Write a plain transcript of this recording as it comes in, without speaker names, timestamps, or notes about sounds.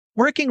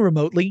Working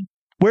remotely,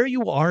 where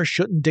you are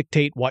shouldn't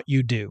dictate what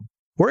you do.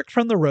 Work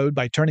from the road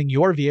by turning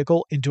your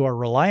vehicle into a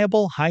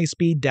reliable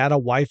high-speed data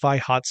Wi-Fi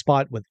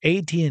hotspot with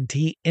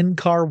AT&T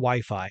in-car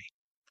Wi-Fi.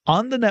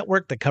 On the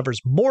network that covers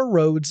more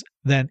roads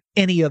than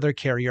any other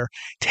carrier,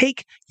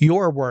 take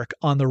your work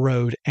on the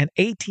road and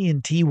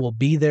AT&T will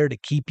be there to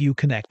keep you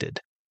connected.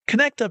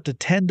 Connect up to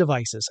 10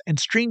 devices and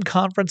stream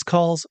conference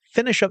calls,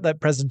 finish up that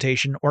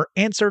presentation, or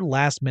answer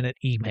last-minute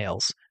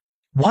emails.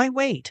 Why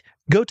wait?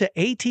 Go to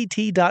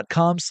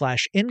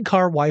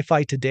att.com/in-car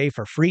Wi-Fi today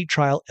for free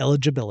trial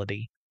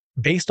eligibility.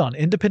 Based on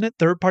independent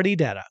third-party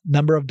data,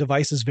 number of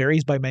devices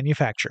varies by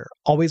manufacturer.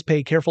 Always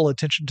pay careful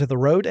attention to the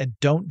road and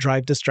don't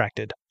drive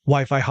distracted.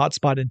 Wi-Fi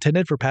hotspot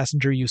intended for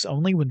passenger use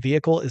only when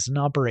vehicle is in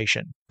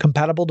operation.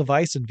 Compatible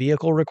device and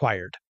vehicle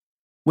required.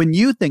 When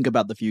you think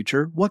about the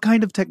future, what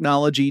kind of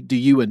technology do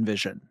you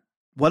envision?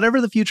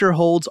 Whatever the future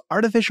holds,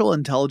 artificial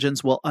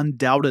intelligence will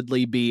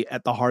undoubtedly be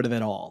at the heart of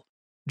it all.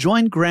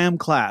 Join Graham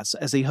Class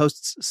as he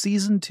hosts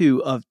Season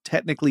 2 of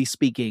Technically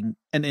Speaking,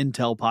 an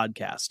Intel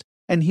podcast,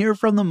 and hear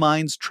from the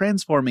minds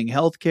transforming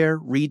healthcare,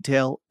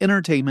 retail,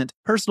 entertainment,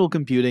 personal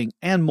computing,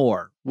 and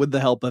more with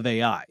the help of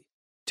AI.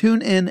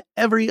 Tune in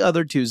every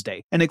other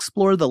Tuesday and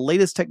explore the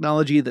latest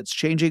technology that's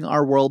changing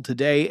our world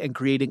today and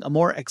creating a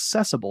more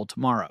accessible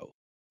tomorrow.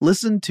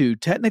 Listen to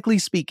Technically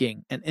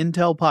Speaking, an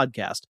Intel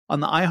podcast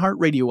on the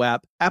iHeartRadio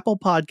app, Apple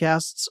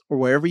Podcasts, or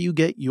wherever you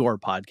get your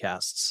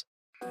podcasts.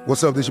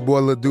 What's up, this your boy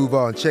Lil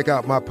Duval, and check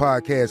out my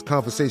podcast,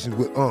 Conversations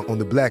with Unc, on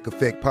the Black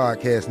Effect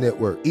Podcast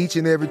Network. Each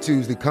and every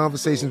Tuesday,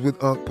 Conversations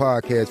with Unc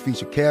podcast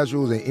feature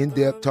casuals and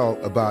in-depth talk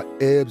about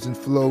ebbs and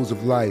flows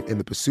of life and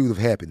the pursuit of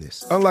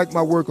happiness. Unlike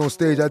my work on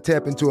stage, I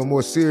tap into a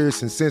more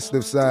serious and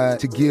sensitive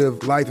side to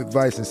give life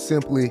advice and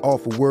simply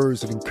offer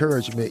words of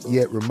encouragement,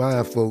 yet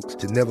remind folks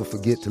to never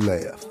forget to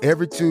laugh.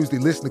 Every Tuesday,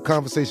 listen to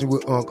Conversations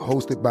with Unc,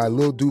 hosted by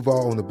Lil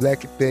Duval on the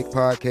Black Effect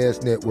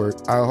Podcast Network,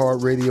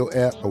 iHeartRadio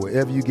app, or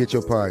wherever you get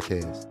your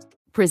podcasts.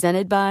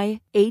 Presented by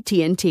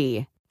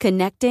AT&T.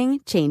 Connecting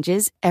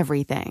changes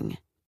everything.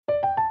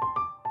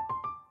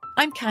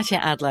 I'm Katya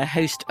Adler,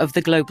 host of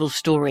The Global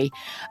Story.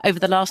 Over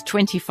the last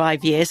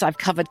 25 years, I've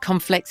covered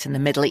conflicts in the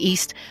Middle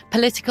East,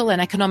 political and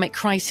economic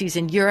crises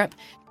in Europe,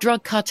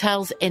 drug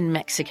cartels in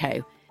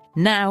Mexico.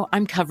 Now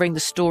I'm covering the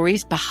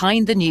stories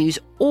behind the news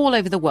all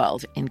over the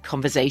world in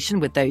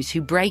conversation with those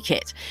who break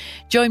it.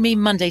 Join me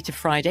Monday to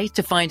Friday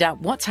to find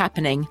out what's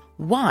happening,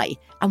 why,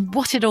 and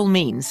what it all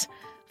means.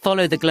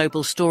 Follow The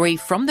Global Story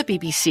from the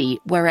BBC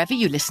wherever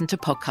you listen to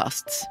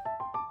podcasts.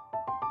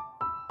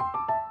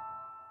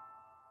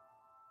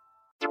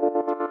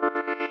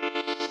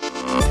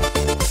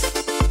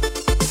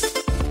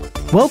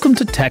 Welcome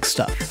to Tech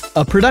Stuff,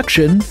 a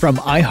production from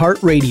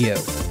iHeartRadio.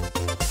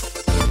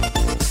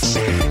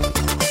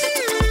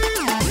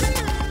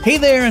 Hey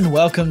there, and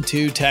welcome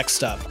to Tech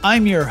Stuff.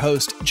 I'm your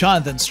host,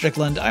 Jonathan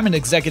Strickland. I'm an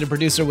executive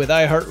producer with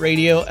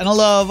iHeartRadio, and I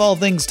love all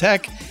things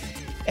tech.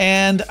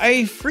 And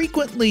I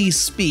frequently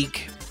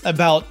speak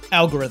about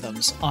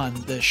algorithms on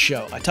this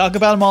show. I talk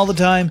about them all the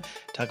time.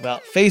 Talk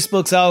about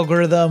Facebook's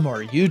algorithm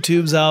or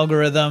YouTube's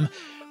algorithm.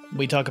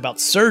 We talk about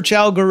search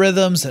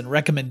algorithms and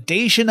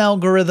recommendation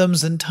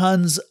algorithms and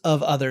tons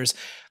of others.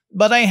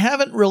 But I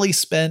haven't really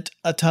spent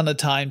a ton of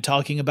time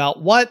talking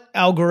about what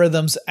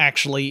algorithms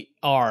actually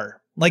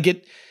are. Like,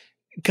 it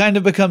kind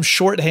of becomes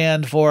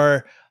shorthand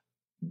for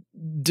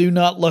do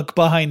not look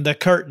behind the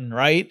curtain,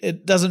 right?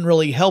 It doesn't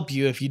really help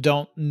you if you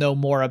don't know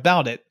more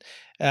about it.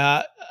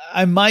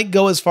 I might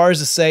go as far as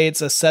to say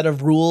it's a set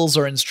of rules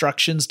or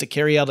instructions to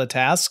carry out a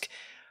task,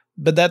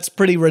 but that's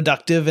pretty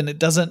reductive and it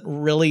doesn't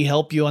really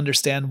help you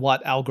understand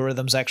what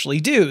algorithms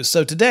actually do.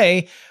 So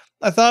today,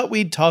 I thought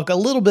we'd talk a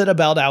little bit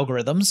about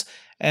algorithms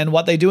and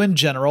what they do in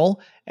general,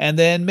 and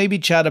then maybe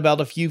chat about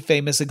a few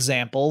famous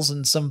examples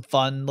and some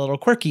fun little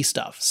quirky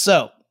stuff.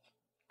 So,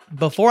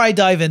 before I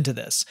dive into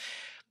this,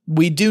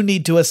 we do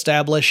need to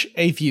establish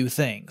a few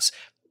things.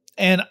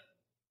 And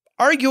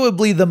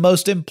arguably the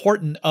most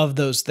important of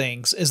those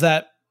things is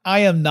that I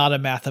am not a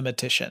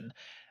mathematician.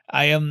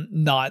 I am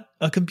not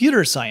a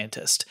computer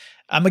scientist.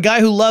 I'm a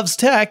guy who loves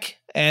tech,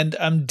 and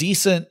I'm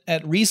decent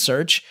at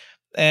research,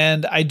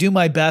 and I do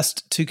my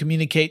best to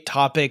communicate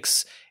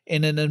topics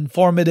in an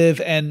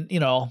informative and,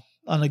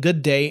 on a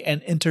good day,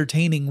 an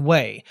entertaining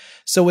way.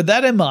 So with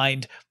that in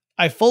mind,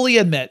 I fully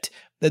admit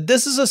that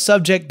this is a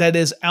subject that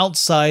is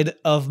outside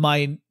of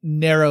my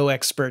narrow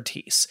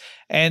expertise.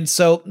 And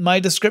so my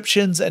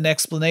descriptions and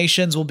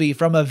explanations will be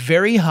from a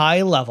very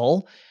high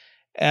level,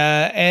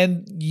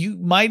 and you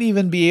might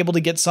even be able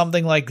to get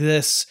something like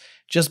this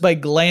just by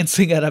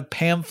glancing at a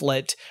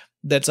pamphlet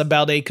that's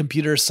about a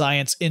computer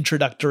science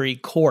introductory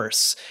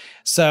course.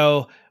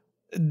 So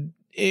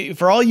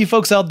for all you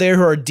folks out there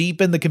who are deep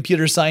in the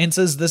computer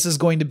sciences, this is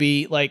going to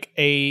be like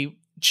a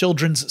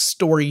children's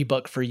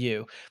storybook for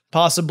you,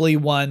 possibly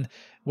one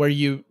where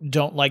you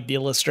don't like the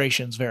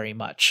illustrations very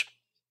much.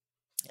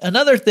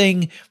 Another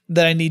thing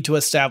that I need to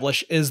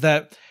establish is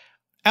that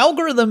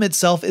algorithm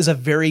itself is a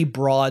very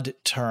broad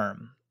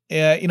term.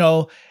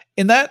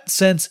 In that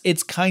sense,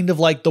 it's kind of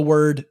like the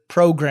word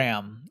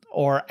program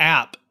or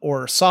app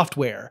or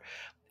software,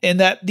 in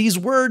that these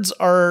words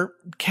are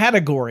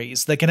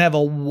categories that can have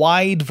a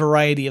wide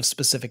variety of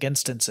specific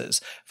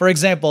instances. For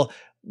example,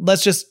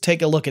 let's just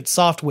take a look at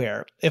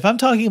software. If I'm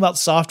talking about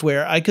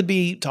software, I could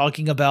be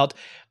talking about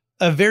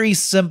a very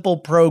simple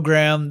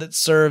program that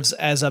serves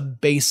as a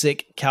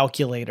basic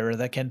calculator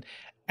that can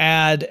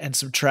add and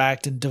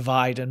subtract and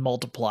divide and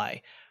multiply.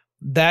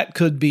 That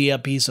could be a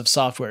piece of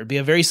software. It'd be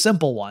a very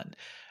simple one.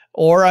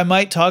 Or I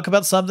might talk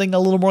about something a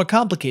little more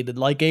complicated,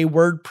 like a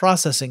word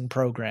processing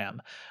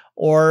program.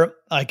 Or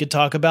I could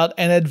talk about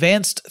an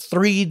advanced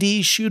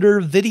 3D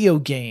shooter video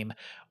game,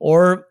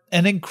 or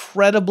an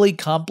incredibly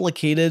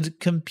complicated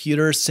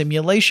computer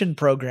simulation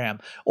program,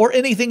 or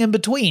anything in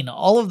between.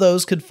 All of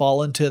those could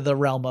fall into the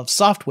realm of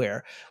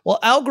software. Well,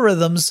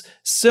 algorithms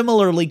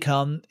similarly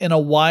come in a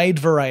wide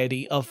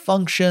variety of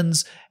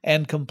functions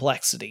and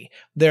complexity.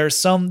 There are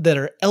some that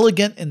are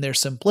elegant in their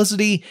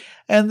simplicity,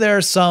 and there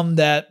are some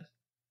that,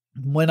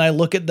 when I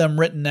look at them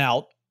written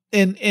out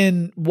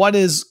in what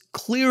is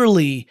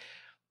clearly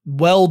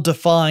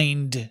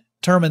well-defined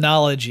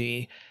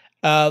terminology,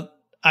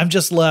 I'm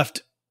just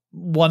left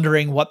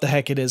wondering what the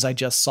heck it is I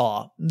just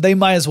saw. They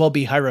might as well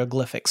be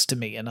hieroglyphics to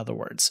me, in other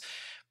words.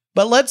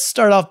 But let's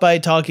start off by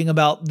talking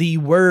about the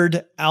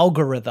word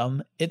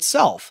algorithm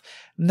itself.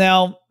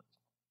 Now,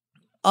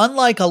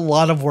 unlike a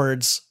lot of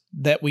words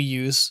that we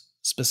use,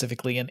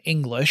 specifically in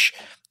English,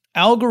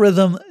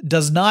 algorithm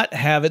does not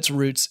have its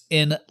roots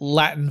in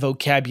Latin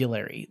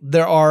vocabulary.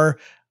 There are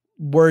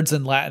words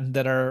in Latin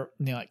that are,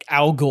 like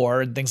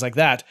algor and things like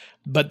that,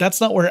 but that's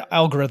not where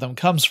algorithm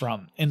comes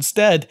from.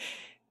 Instead,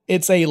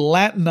 it's a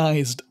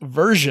Latinized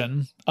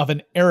version of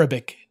an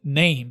Arabic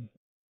name.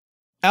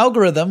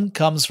 Algorithm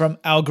comes from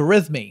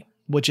algorithmi,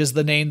 which is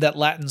the name that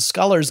Latin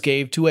scholars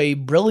gave to a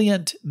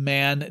brilliant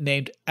man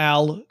named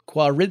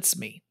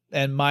Al-Khwarizmi.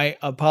 And my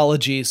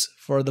apologies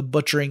for the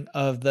butchering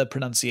of the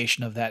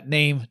pronunciation of that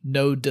name.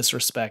 No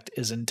disrespect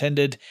is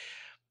intended.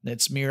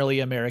 It's merely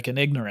American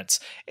ignorance.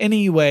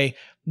 Anyway,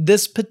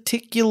 this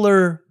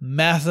particular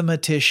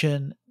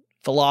mathematician,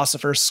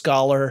 philosopher,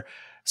 scholar,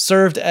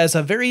 served as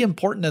a very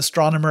important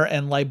astronomer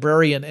and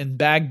librarian in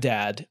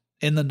Baghdad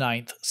in the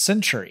 9th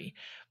century.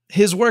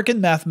 His work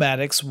in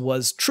mathematics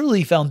was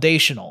truly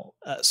foundational,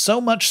 so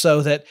much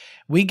so that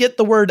we get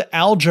the word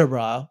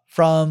algebra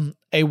from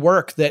a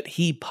work that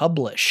he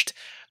published.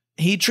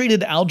 He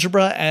treated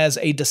algebra as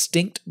a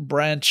distinct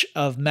branch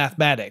of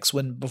mathematics,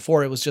 when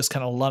before it was just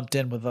kind of lumped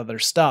in with other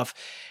stuff.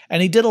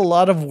 And he did a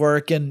lot of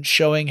work in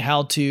showing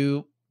how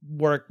to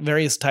work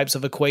various types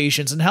of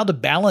equations and how to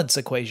balance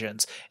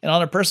equations. And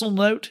on a personal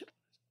note,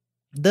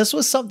 this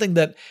was something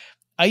that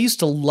I used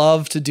to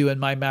love to do in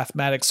my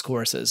mathematics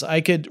courses. I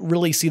could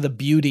really see the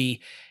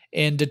beauty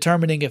in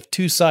determining if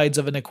two sides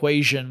of an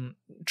equation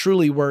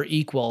truly were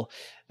equal.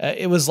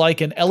 It was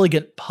like an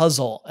elegant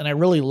puzzle, and I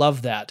really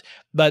loved that.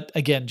 But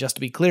again, just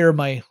to be clear,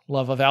 my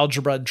love of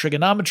algebra and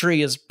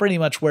trigonometry is pretty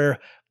much where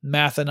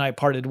math and I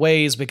parted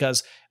ways,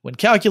 because when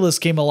calculus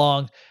came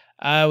along,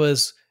 I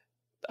was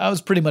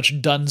pretty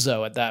much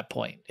donezo at that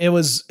point. It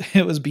was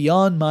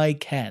beyond my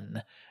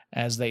ken,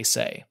 as they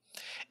say.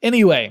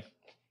 Anyway,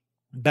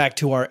 back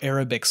to our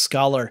Arabic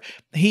scholar.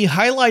 He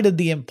highlighted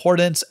the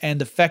importance and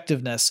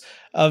effectiveness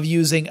of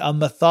using a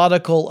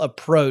methodical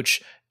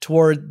approach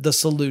toward the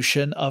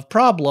solution of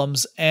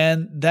problems,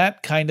 and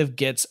that kind of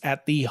gets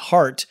at the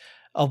heart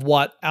of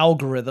what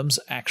algorithms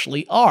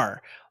actually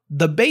are.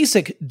 The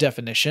basic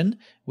definition,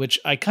 which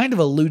I kind of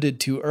alluded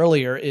to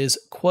earlier, is,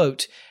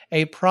 quote,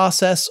 a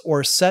process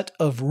or set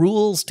of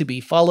rules to be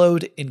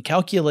followed in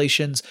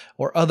calculations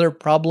or other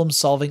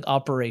problem-solving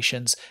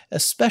operations,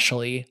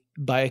 especially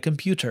by a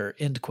computer,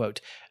 end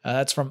quote.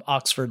 That's from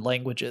Oxford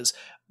Languages.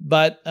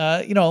 But,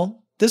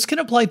 this can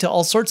apply to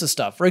all sorts of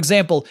stuff. For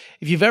example,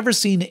 if you've ever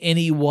seen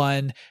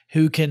anyone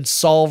who can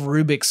solve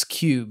Rubik's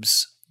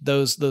Cubes,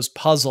 those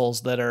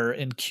puzzles that are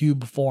in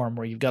cube form,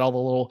 where you've got all the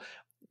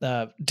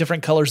little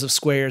different colors of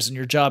squares, and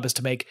your job is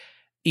to make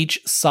each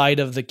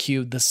side of the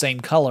cube the same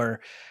color.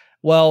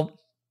 Well,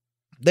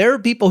 there are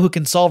people who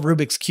can solve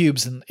Rubik's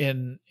Cubes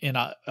in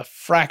a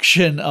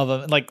fraction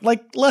of like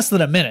less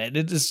than a minute.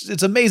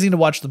 It's amazing to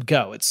watch them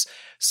go. It's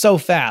so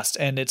fast,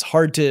 and it's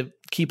hard to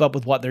keep up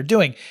with what they're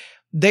doing.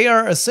 They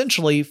are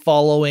essentially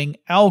following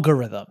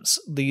algorithms,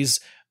 these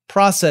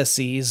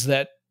processes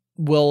that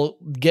will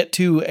get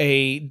to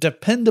a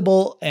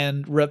dependable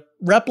and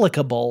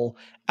replicable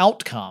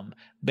outcome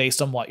based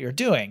on what you're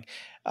doing.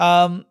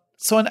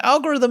 So an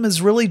algorithm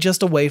is really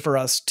just a way for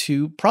us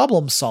to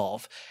problem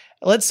solve.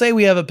 Let's say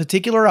we have a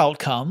particular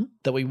outcome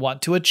that we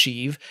want to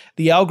achieve.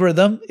 The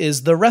algorithm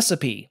is the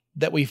recipe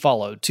that we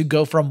follow to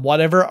go from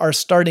whatever our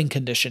starting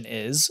condition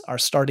is, our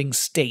starting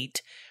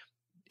state,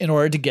 in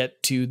order to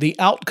get to the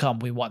outcome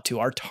we want to,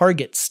 our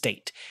target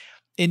state.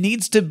 It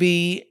needs to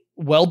be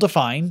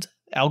well-defined.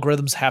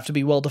 Algorithms have to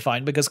be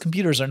well-defined because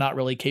computers are not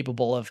really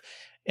capable of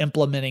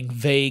implementing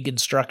vague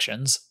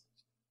instructions.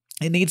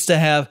 It needs to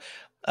have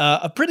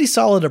a pretty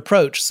solid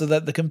approach so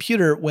that the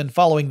computer, when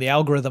following the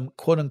algorithm,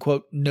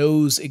 quote-unquote,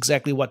 knows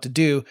exactly what to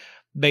do,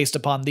 based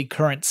upon the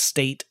current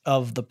state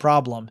of the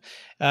problem.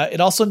 It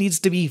also needs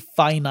to be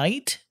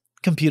finite.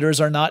 Computers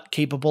are not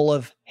capable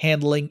of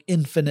handling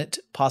infinite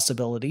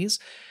possibilities.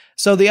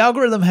 So the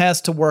algorithm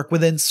has to work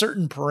within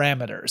certain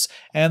parameters,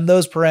 and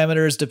those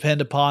parameters depend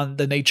upon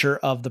the nature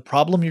of the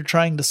problem you're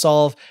trying to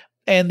solve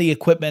and the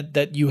equipment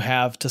that you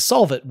have to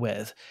solve it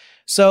with.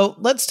 So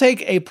let's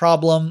take a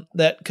problem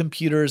that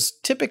computers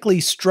typically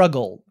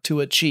struggle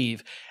to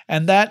achieve,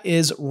 and that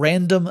is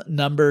random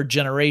number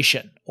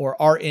generation, or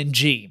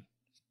RNG.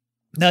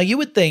 Now, you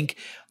would think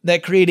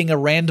that creating a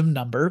random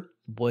number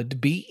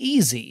would be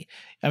easy.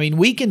 I mean,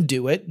 we can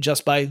do it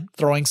just by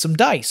throwing some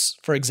dice,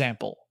 for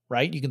example,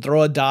 right? You can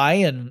throw a die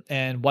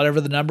and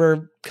whatever the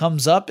number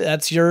comes up,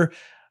 that's your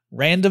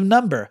random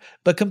number.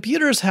 But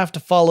computers have to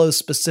follow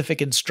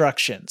specific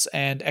instructions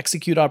and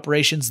execute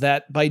operations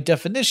that, by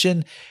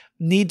definition,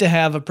 need to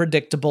have a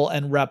predictable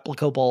and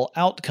replicable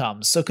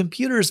outcome. So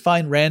computers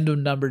find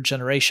random number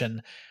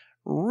generation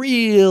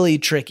really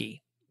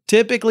tricky.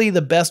 Typically,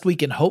 the best we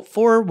can hope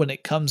for when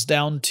it comes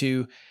down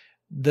to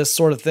this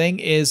sort of thing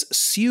is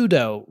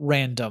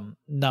pseudo-random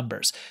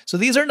numbers. So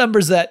these are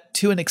numbers that,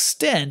 to an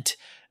extent,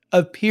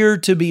 appear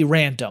to be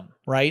random,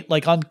 right?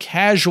 Like on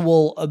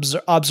casual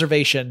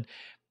observation,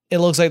 it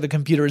looks like the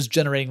computer is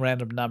generating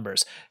random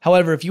numbers.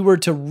 However, if you were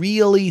to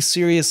really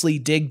seriously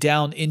dig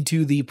down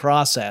into the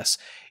process,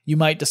 you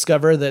might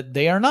discover that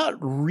they are not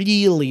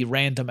really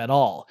random at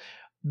all.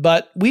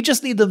 But we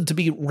just need them to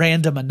be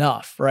random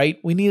enough, right?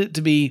 We need it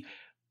to be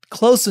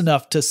close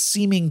enough to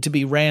seeming to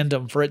be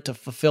random for it to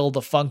fulfill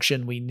the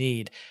function we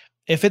need.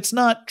 If it's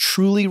not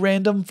truly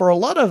random, for a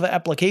lot of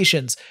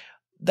applications,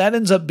 that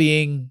ends up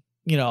being,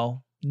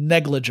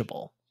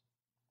 negligible.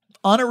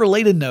 On a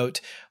related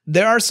note,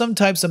 there are some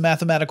types of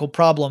mathematical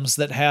problems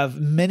that have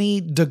many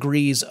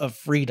degrees of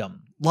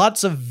freedom.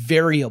 Lots of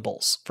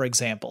variables, for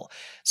example.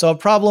 So a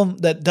problem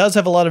that does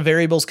have a lot of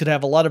variables could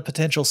have a lot of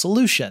potential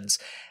solutions,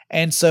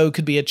 and so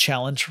could be a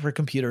challenge for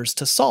computers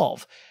to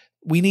solve.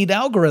 We need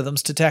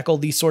algorithms to tackle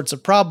these sorts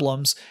of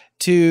problems,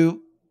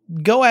 to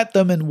go at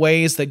them in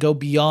ways that go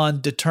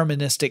beyond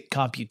deterministic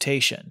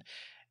computation,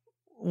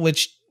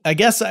 which I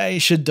guess I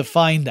should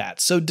define that.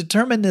 So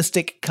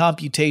deterministic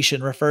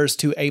computation refers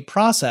to a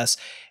process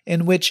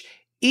in which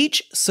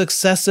each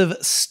successive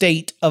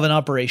state of an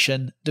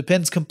operation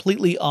depends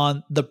completely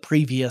on the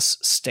previous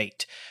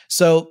state.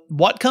 So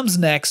what comes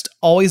next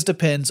always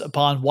depends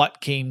upon what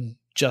came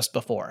just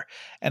before.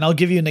 And I'll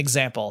give you an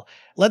example.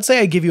 Let's say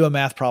I give you a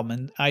math problem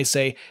and I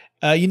say,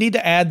 you need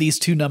to add these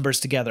two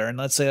numbers together. And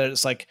let's say that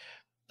it's like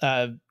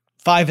 5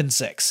 and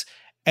 6.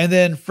 And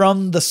then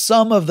from the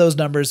sum of those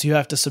numbers, you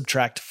have to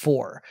subtract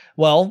 4.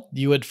 Well,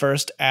 you would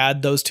first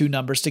add those two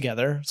numbers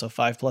together. So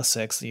 5 plus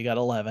 6, you got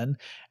 11.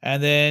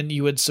 And then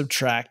you would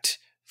subtract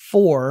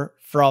 4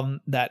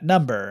 from that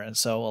number. And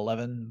so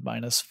 11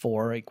 minus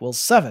 4 equals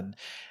 7.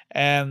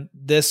 And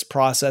this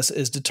process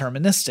is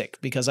deterministic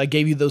because I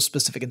gave you those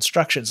specific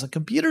instructions. And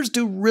computers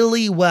do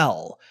really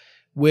well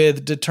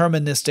with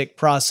deterministic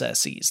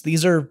processes.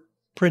 These are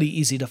pretty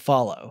easy to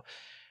follow.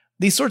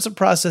 These sorts of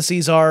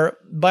processes are,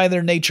 by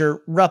their nature,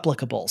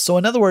 replicable. So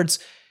in other words,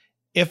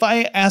 if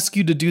I ask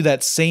you to do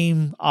that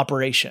same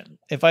operation,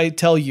 if I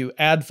tell you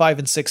add 5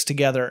 and 6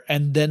 together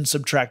and then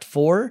subtract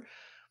 4,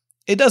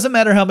 it doesn't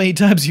matter how many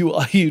times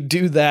you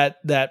do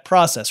that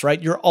process,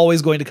 right? You're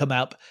always going to come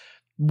up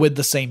with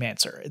the same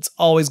answer. It's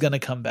always going to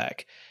come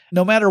back.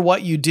 No matter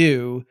what you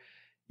do,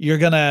 you're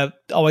going to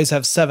always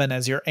have 7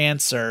 as your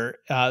answer,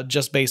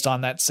 just based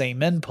on that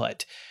same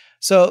input.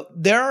 So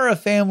there are a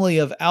family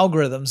of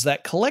algorithms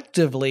that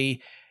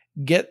collectively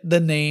get the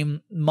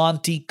name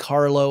Monte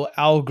Carlo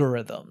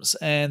algorithms,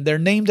 and they're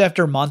named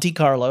after Monte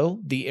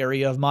Carlo, the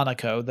area of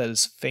Monaco that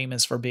is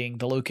famous for being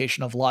the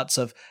location of lots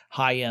of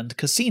high-end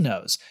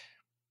casinos.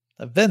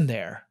 I've been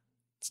there.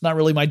 It's not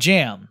really my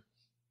jam,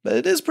 but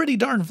it is pretty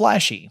darn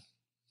flashy.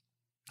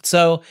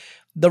 So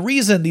the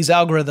reason these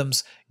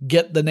algorithms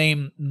get the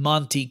name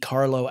Monte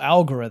Carlo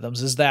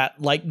algorithms is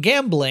that, like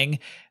gambling,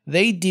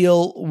 they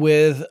deal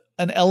with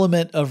an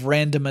element of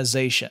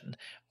randomization.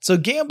 So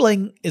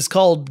gambling is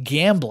called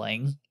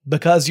gambling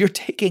because you're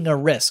taking a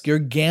risk. You're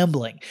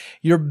gambling.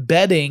 You're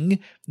betting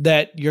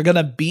that you're going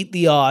to beat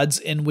the odds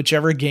in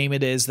whichever game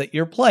it is that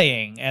you're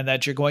playing and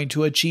that you're going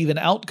to achieve an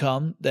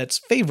outcome that's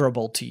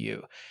favorable to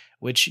you,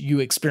 which you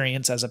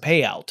experience as a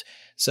payout.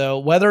 So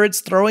whether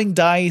it's throwing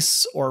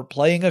dice or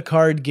playing a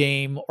card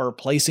game or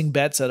placing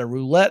bets at a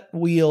roulette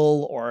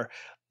wheel or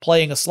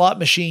playing a slot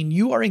machine,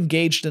 you are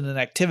engaged in an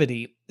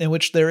activity in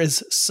which there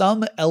is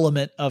some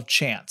element of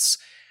chance,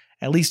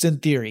 at least in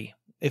theory,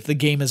 if the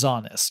game is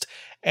honest.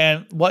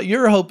 And what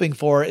you're hoping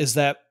for is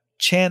that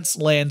chance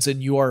lands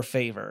in your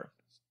favor.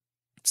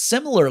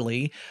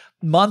 Similarly,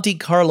 Monte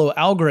Carlo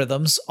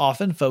algorithms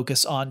often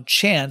focus on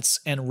chance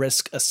and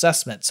risk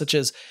assessment, such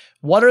as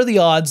what are the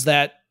odds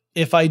that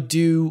if I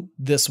do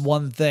this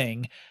one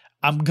thing,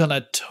 I'm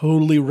gonna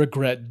totally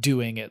regret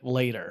doing it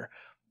later.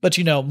 But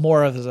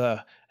more of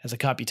as a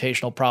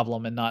computational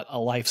problem and not a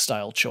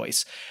lifestyle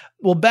choice.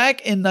 Well,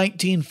 back in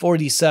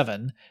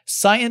 1947,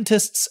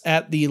 scientists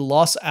at the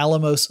Los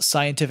Alamos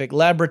Scientific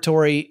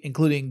Laboratory,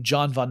 including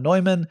John von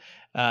Neumann,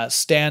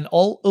 Stan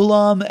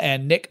Ulam,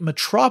 and Nick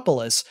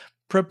Metropolis,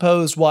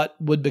 proposed what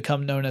would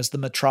become known as the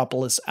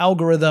Metropolis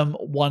algorithm,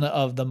 one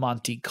of the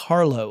Monte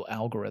Carlo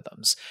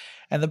algorithms.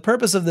 And the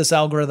purpose of this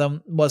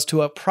algorithm was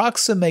to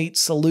approximate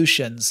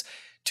solutions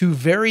to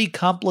very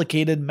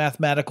complicated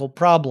mathematical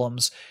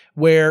problems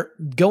where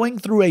going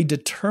through a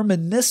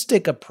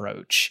deterministic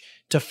approach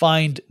to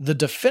find the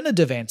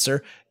definitive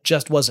answer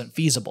just wasn't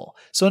feasible.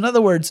 So in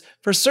other words,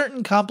 for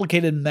certain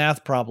complicated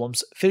math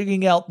problems,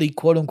 figuring out the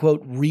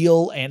quote-unquote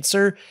real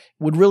answer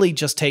would really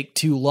just take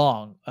too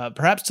long,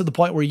 perhaps to the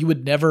point where you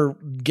would never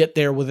get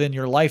there within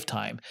your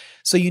lifetime.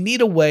 So you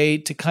need a way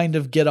to kind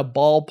of get a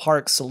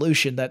ballpark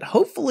solution that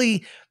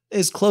hopefully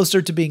is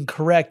closer to being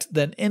correct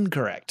than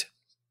incorrect.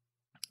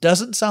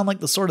 Doesn't sound like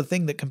the sort of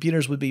thing that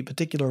computers would be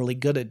particularly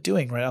good at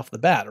doing right off the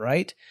bat,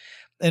 right?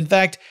 In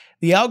fact,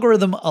 the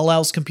algorithm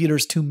allows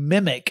computers to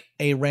mimic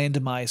a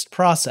randomized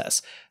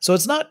process. So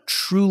it's not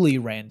truly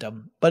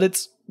random, but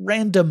it's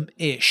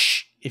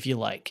random-ish, if you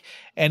like.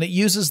 And it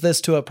uses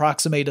this to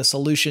approximate a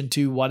solution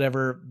to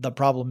whatever the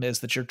problem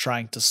is that you're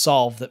trying to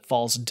solve that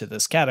falls into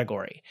this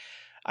category.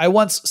 I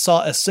once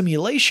saw a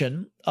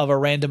simulation of a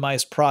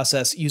randomized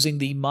process using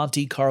the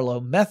Monte Carlo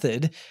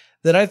method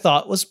that I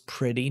thought was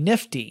pretty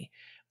nifty.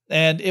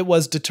 And it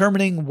was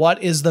determining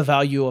what is the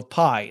value of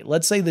pi.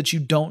 Let's say that you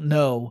don't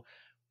know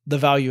the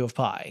value of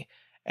pi,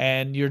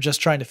 and you're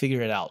just trying to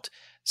figure it out.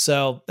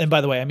 So, and by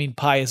the way, I mean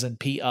pi as in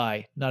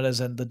P-I, not as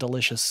in the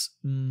delicious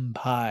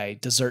pie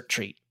dessert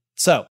treat.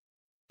 So,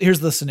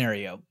 here's the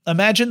scenario.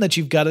 Imagine that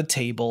you've got a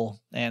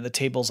table, and the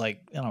table's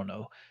like,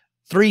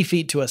 3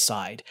 feet to a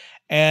side,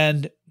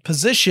 and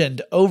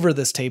positioned over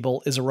this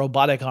table is a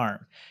robotic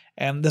arm.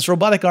 And this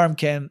robotic arm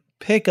can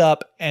pick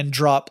up and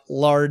drop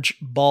large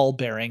ball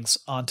bearings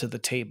onto the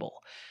table.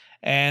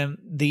 And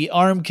the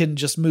arm can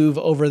just move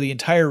over the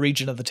entire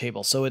region of the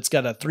table. So it's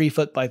got a 3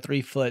 foot by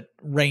 3 foot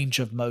range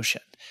of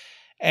motion.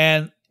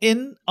 And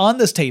on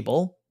this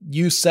table,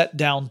 you set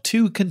down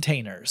 2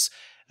 containers.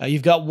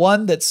 You've got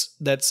one that's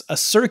a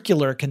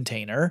circular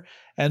container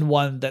and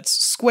one that's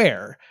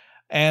square.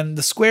 And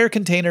the square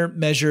container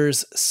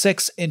measures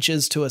 6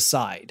 inches to a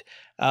side.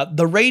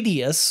 The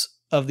radius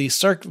of the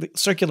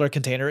circular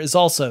container is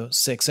also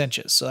 6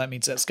 inches. So that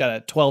means it's got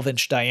a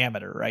 12-inch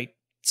diameter, right?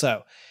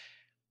 So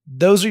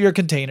those are your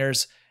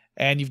containers,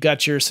 and you've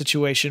got your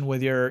situation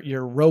with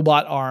your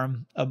robot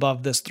arm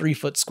above this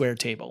 3-foot square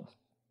table.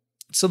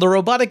 So the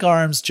robotic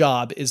arm's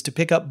job is to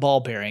pick up ball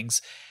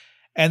bearings,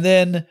 and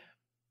then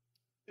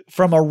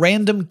from a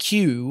random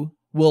cue,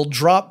 will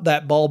drop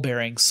that ball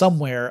bearing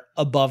somewhere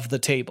above the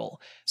table.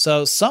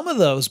 So some of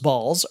those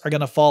balls are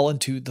going to fall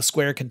into the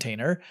square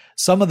container.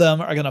 Some of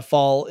them are going to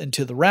fall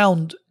into the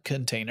round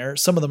container.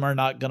 Some of them are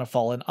not going to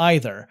fall in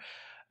either.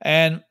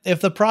 And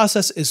if the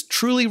process is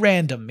truly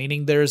random,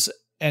 meaning there's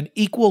an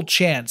equal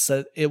chance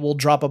that it will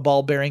drop a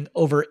ball bearing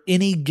over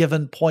any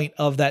given point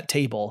of that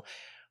table,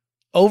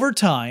 over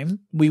time,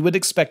 we would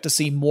expect to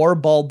see more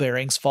ball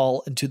bearings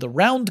fall into the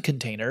round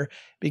container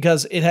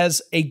because it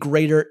has a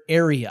greater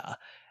area,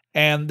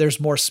 and there's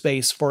more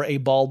space for a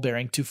ball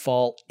bearing to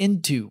fall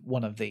into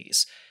one of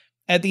these.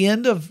 At the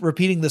end of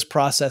repeating this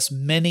process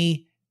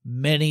many,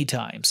 many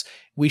times,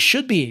 we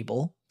should be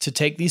able to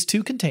take these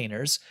 2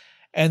 containers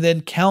and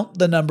then count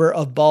the number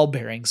of ball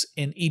bearings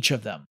in each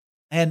of them.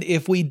 And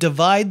if we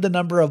divide the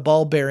number of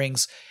ball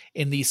bearings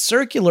in the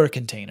circular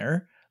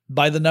container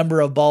by the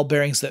number of ball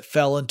bearings that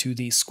fell into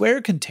the square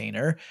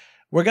container,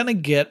 we're going to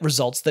get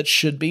results that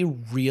should be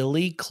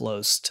really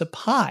close to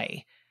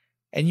pi.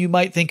 And you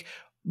might think,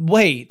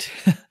 wait,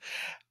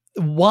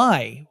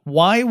 why?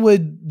 Why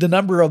would the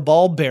number of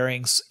ball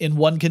bearings in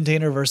one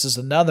container versus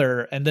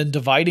another, and then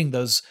dividing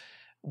those,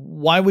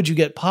 why would you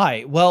get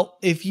pi? Well,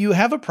 if you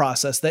have a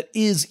process that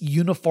is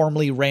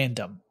uniformly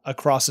random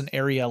across an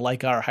area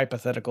like our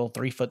hypothetical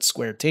 3-foot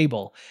square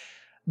table,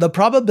 the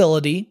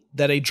probability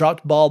that a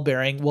dropped ball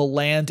bearing will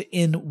land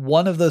in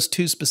one of those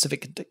 2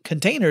 specific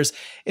containers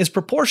is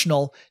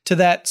proportional to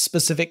that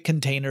specific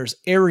container's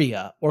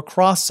area or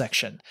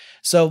cross-section.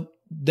 So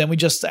then we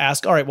just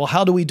ask, all right, well,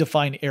 how do we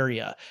define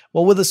area?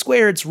 Well, with a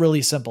square, it's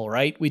really simple,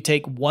 right? We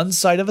take one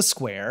side of a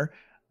square,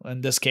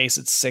 in this case,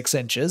 it's 6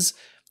 inches,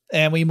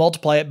 and we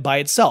multiply it by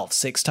itself,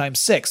 6 times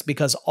 6,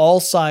 because all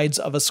sides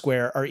of a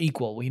square are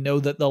equal. We know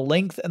that the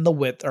length and the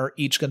width are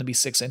each going to be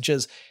 6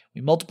 inches. We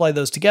multiply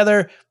those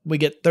together, we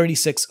get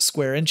 36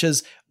 square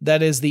inches.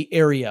 That is the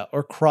area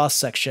or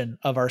cross-section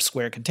of our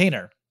square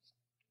container.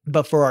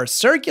 But for our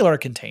circular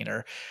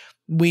container,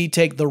 we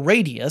take the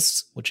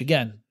radius, which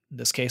again, in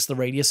this case, the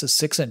radius is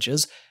 6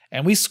 inches,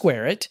 and we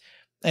square it,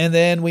 and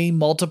then we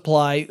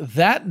multiply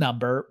that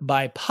number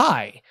by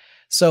pi.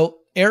 So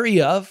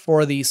area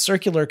for the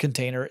circular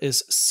container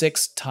is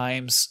 6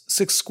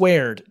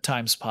 squared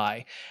times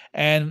pi.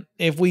 And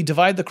if we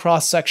divide the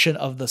cross-section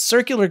of the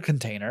circular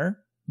container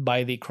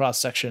by the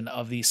cross-section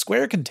of the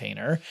square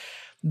container,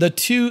 the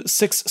 2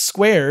 6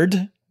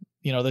 squared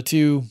the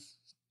two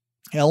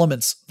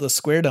elements, the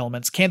squared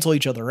elements, cancel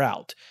each other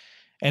out.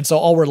 And so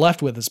all we're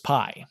left with is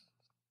pi.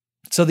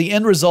 So the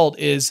end result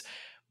is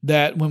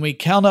that when we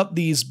count up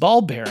these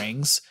ball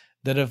bearings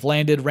that have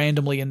landed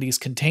randomly in these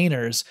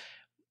containers,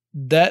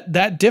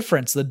 that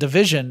difference, the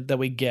division that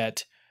we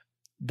get,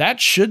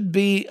 that should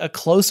be a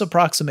close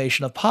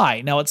approximation of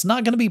pi. Now, it's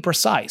not going to be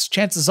precise.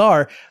 Chances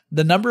are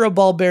the number of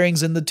ball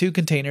bearings in the two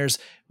containers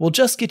will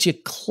just get you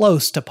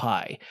close to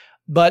pi,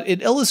 but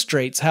it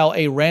illustrates how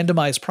a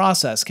randomized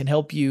process can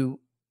help you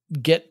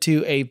get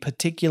to a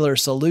particular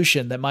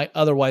solution that might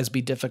otherwise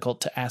be difficult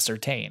to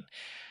ascertain.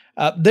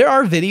 There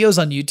are videos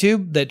on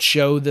YouTube that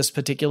show this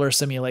particular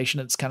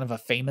simulation. It's kind of a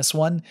famous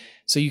one,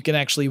 so you can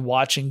actually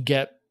watch and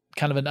get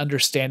kind of an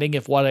understanding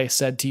if what I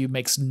said to you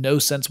makes no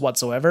sense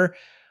whatsoever.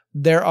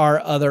 There are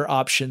other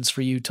options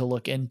for you to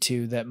look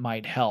into that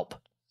might help.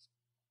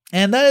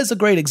 And that is a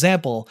great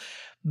example,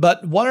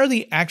 but what are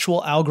the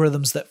actual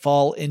algorithms that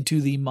fall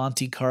into the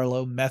Monte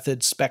Carlo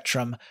method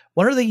spectrum?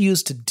 What are they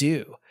used to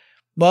do?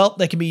 Well,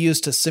 they can be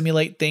used to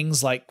simulate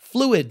things like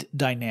fluid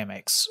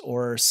dynamics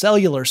or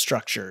cellular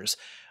structures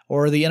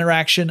or the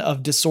interaction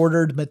of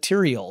disordered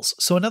materials.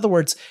 So in other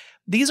words,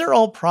 these are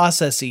all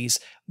processes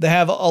that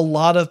have a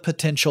lot of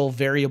potential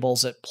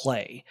variables at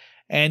play.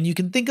 And you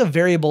can think of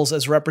variables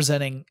as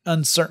representing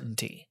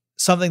uncertainty,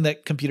 something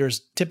that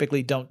computers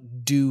typically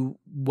don't do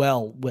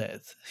well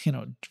with,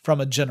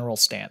 from a general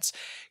stance.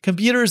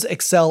 Computers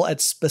excel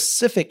at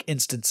specific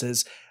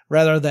instances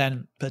rather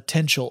than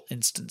potential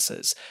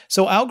instances.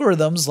 So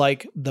algorithms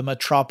like the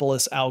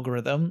Metropolis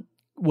algorithm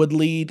would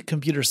lead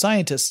computer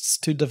scientists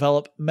to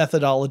develop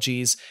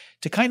methodologies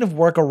to kind of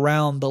work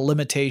around the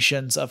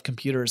limitations of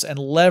computers and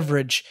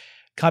leverage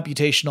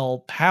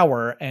computational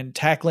power and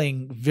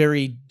tackling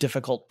very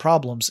difficult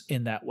problems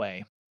in that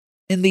way.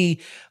 In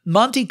the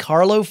Monte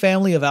Carlo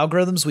family of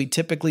algorithms, we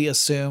typically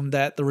assume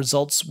that the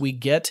results we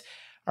get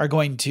are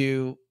going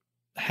to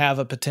have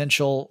a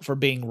potential for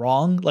being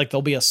wrong, like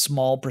there'll be a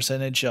small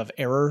percentage of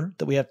error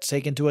that we have to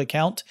take into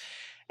account.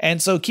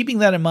 And so keeping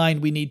that in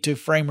mind, we need to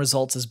frame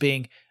results as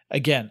being,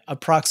 again,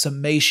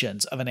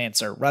 approximations of an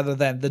answer rather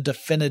than the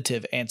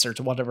definitive answer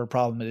to whatever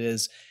problem it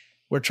is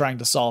we're trying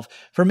to solve.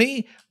 For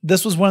me,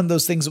 this was one of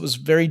those things that was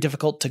very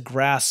difficult to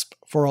grasp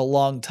for a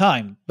long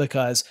time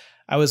because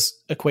I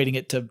was equating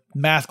it to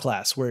math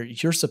class where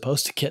you're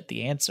supposed to get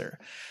the answer.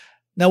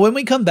 Now, when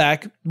we come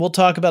back, we'll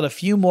talk about a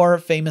few more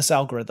famous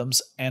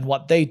algorithms and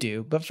what they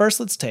do, but first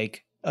let's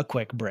take a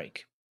quick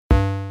break.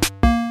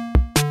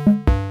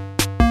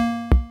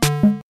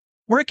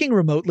 Working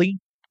remotely,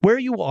 where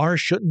you are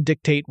shouldn't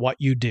dictate what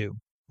you do.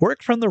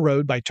 Work from the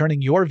road by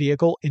turning your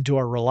vehicle into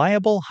a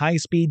reliable,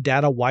 high-speed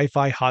data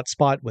Wi-Fi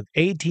hotspot with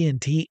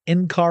AT&T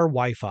in-car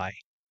Wi-Fi.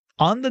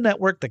 On the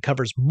network that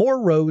covers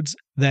more roads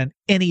than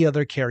any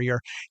other carrier,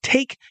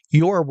 take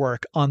your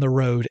work on the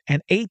road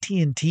and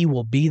AT&T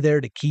will be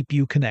there to keep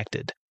you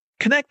connected.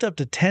 Connect up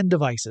to 10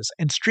 devices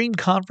and stream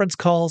conference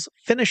calls,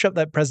 finish up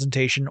that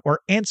presentation, or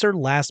answer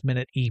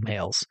last-minute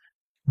emails.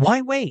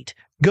 Why wait?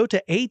 Go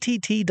to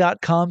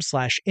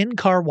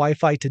att.com/in-car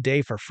Wi-Fi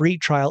today for free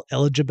trial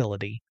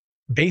eligibility.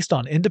 Based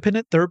on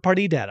independent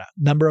third-party data,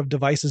 number of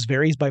devices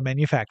varies by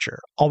manufacturer.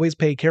 Always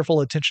pay careful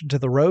attention to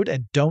the road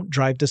and don't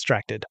drive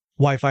distracted.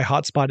 Wi-Fi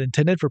hotspot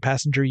intended for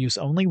passenger use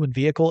only when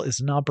vehicle is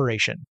in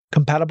operation.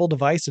 Compatible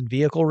device and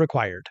vehicle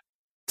required.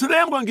 Today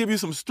I'm going to give you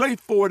some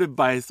straightforward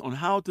advice on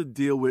how to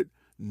deal with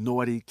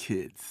naughty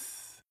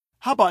kids.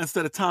 How about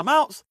instead of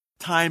timeouts,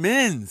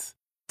 time-ins?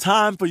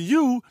 Time for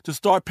you to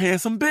start paying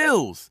some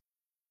bills.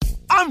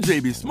 I'm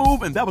JB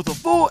Smoove, and that was a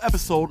full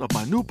episode of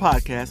my new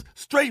podcast,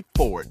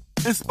 Straightforward,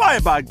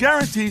 inspired by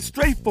guaranteed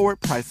straightforward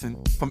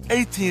pricing from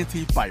AT&T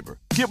Fiber.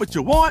 Get what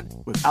you want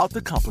without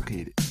the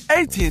complicated.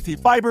 AT&T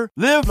Fiber,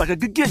 live like a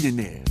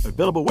gigillionaire.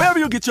 Available wherever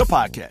you get your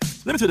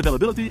podcast. Limited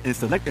availability in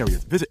select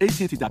areas. Visit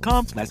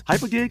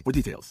AT&T.com/hypergig for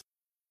details.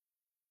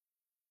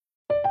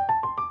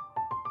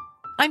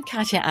 I'm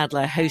Katya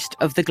Adler, host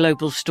of The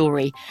Global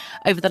Story.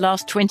 Over the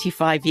last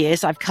 25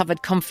 years, I've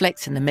covered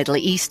conflicts in the Middle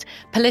East,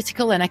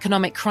 political and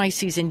economic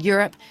crises in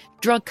Europe,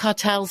 drug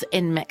cartels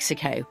in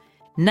Mexico.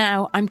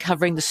 Now I'm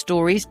covering the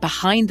stories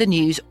behind the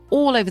news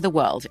all over the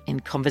world in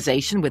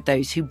conversation with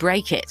those who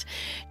break it.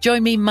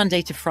 Join me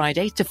Monday to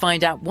Friday to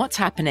find out what's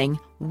happening,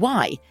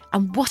 why,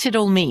 and what it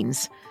all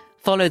means.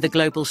 Follow The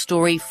Global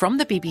Story from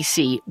the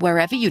BBC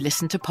wherever you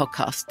listen to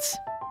podcasts.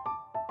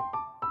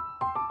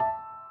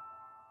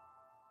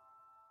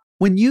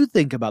 When you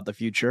think about the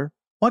future,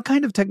 what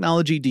kind of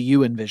technology do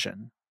you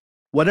envision?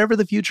 Whatever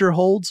the future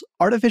holds,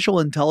 artificial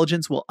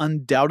intelligence will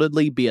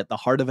undoubtedly be at the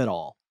heart of it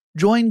all.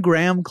 Join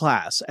Graham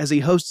Class as he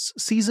hosts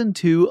Season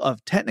 2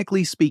 of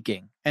Technically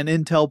Speaking, an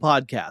Intel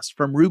podcast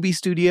from Ruby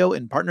Studio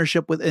in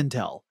partnership with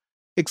Intel.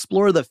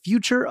 Explore the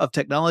future of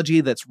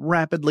technology that's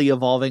rapidly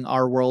evolving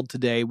our world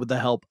today with the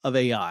help of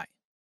AI.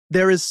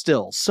 There is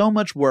still so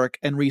much work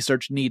and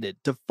research needed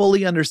to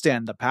fully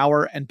understand the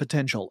power and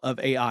potential of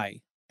AI.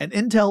 And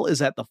Intel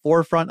is at the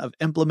forefront of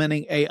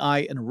implementing AI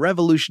in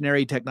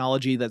revolutionary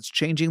technology that's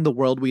changing the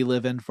world we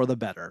live in for the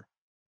better.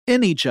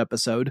 In each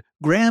episode,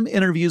 Graham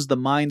interviews the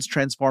minds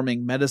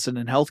transforming medicine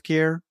and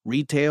healthcare,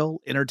 retail,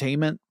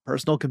 entertainment,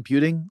 personal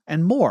computing,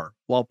 and more,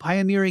 while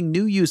pioneering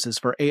new uses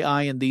for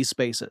AI in these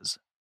spaces.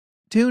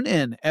 Tune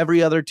in every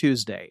other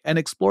Tuesday and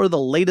explore the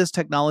latest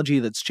technology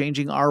that's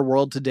changing our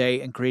world today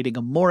and creating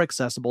a more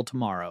accessible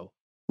tomorrow.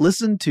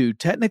 Listen to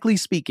Technically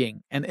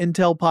Speaking, an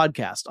Intel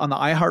podcast on the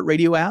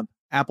iHeartRadio app,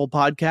 Apple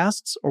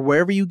Podcasts, or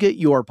wherever you get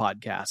your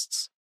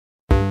podcasts.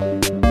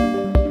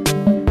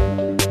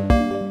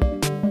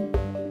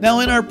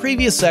 Now, in our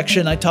previous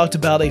section, I talked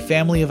about a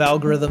family of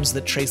algorithms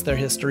that trace their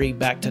history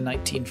back to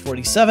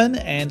 1947,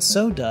 and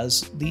so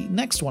does the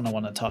next one I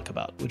want to talk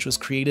about, which was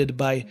created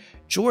by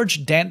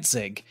George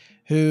Dantzig,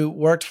 who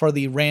worked for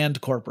the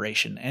RAND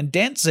Corporation. And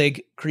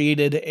Dantzig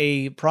created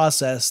a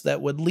process that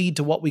would lead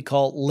to what we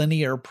call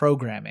linear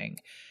programming.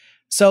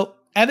 So,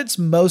 at its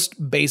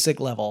most basic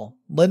level,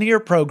 linear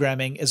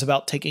programming is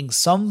about taking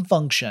some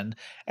function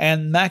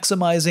and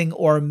maximizing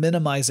or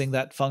minimizing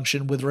that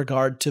function with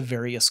regard to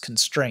various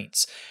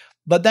constraints.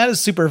 But that is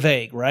super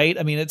vague, right?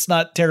 I mean, it's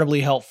not terribly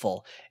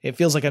helpful. It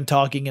feels like I'm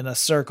talking in a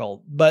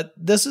circle. But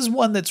this is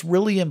one that's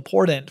really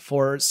important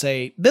for,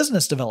 say,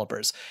 business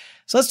developers.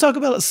 So let's talk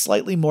about a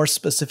slightly more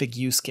specific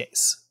use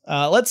case.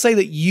 Let's say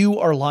that you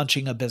are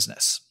launching a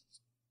business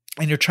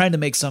and you're trying to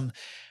make some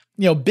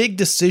big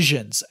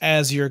decisions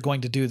as you're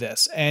going to do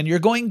this. And you're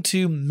going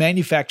to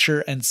manufacture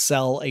and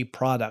sell a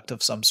product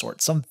of some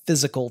sort, some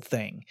physical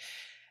thing.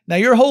 Now,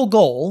 your whole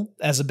goal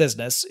as a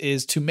business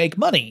is to make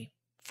money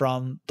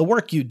from the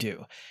work you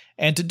do.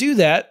 And to do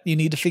that, you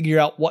need to figure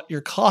out what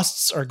your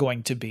costs are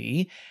going to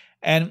be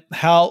and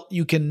how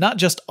you can not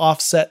just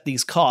offset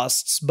these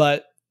costs,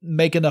 but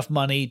make enough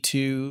money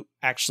to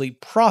actually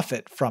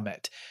profit from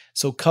it.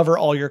 So cover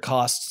all your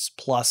costs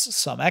plus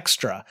some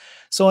extra.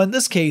 So in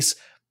this case,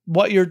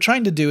 what you're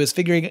trying to do is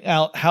figuring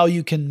out how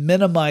you can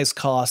minimize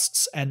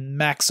costs and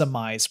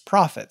maximize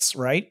profits,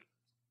 right?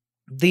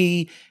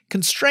 The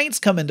constraints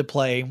come into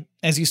play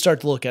as you start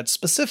to look at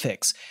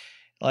specifics.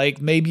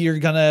 Like maybe you're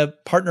going to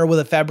partner with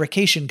a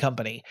fabrication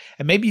company,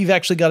 and maybe you've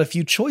actually got a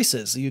few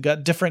choices. You've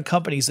got different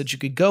companies that you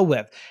could go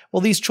with.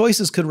 Well, these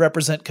choices could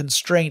represent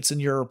constraints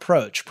in your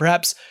approach.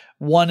 Perhaps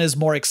one is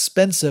more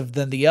expensive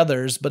than the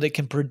others, but it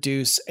can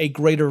produce a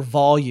greater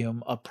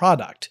volume of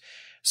product.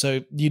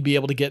 So you'd be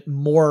able to get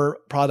more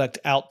product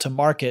out to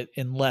market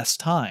in less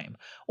time.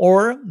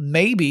 Or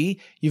maybe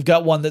you've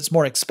got one that's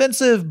more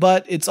expensive,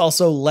 but it's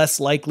also less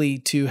likely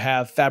to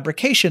have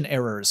fabrication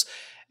errors.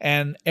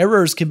 And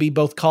errors can be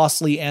both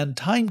costly and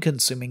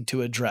time-consuming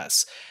to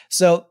address.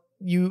 So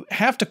you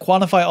have to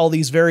quantify all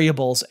these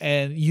variables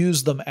and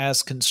use them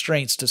as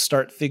constraints to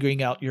start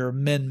figuring out your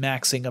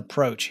min-maxing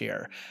approach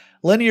here.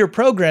 Linear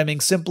programming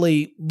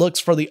simply looks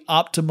for the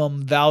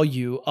optimum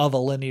value of a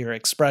linear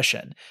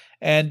expression.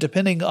 And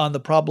depending on the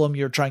problem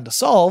you're trying to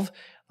solve,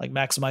 like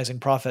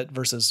maximizing profit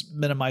versus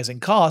minimizing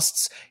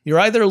costs, you're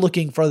either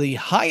looking for the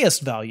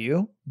highest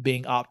value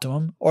being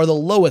optimum or the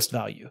lowest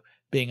value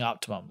being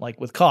optimum.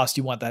 Like with cost,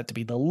 you want that to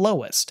be the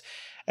lowest.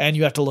 And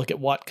you have to look at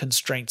what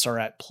constraints are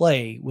at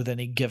play with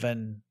any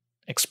given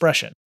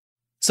expression.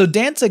 So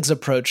Dantzig's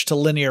approach to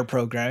linear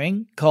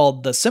programming,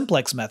 called the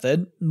simplex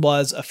method,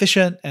 was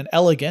efficient and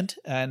elegant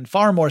and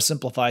far more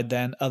simplified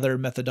than other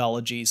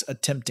methodologies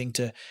attempting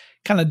to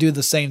kind of do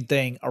the same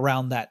thing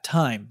around that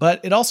time.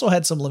 But it also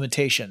had some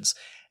limitations.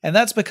 And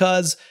that's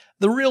because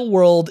the real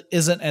world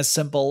isn't as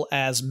simple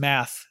as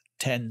math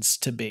tends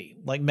to be.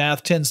 Like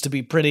math tends to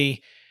be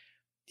pretty,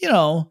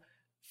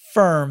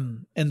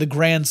 firm in the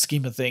grand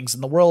scheme of things,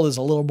 and the world is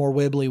a little more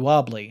wibbly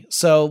wobbly.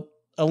 So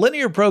a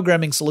linear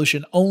programming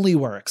solution only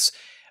works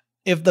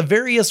if the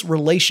various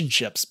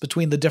relationships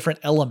between the different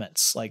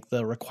elements, like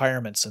the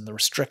requirements and the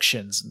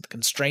restrictions and the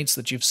constraints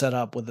that you've set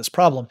up with this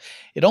problem,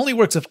 it only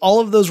works if all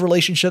of those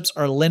relationships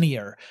are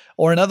linear.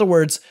 Or in other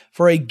words,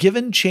 for a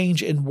given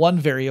change in one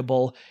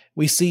variable,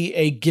 we see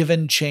a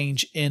given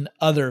change in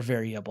other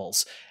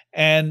variables.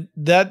 And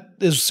that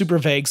is super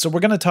vague, so we're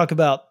going to talk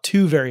about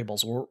two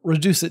variables. We'll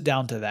reduce it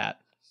down to that.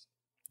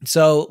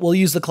 So we'll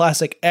use the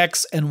classic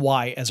x and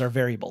y as our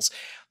variables.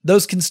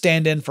 Those can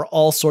stand in for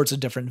all sorts of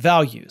different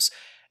values.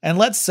 And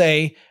let's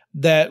say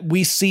that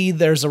we see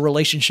there's a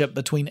relationship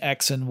between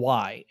x and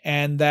y,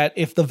 and that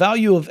if the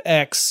value of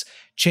x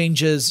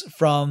changes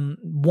from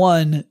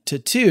 1 to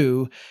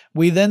 2,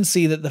 we then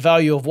see that the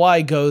value of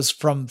y goes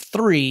from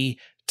 3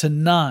 to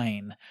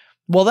 9.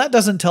 Well, that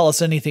doesn't tell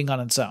us anything on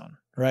its own,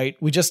 right?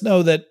 We just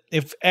know that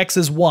if x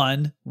is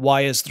 1,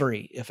 y is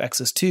 3. If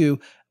x is 2,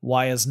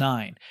 y is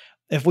 9.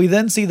 If we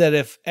then see that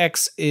if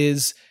x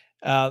is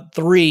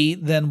 3,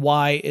 then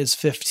y is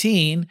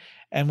 15,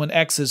 and when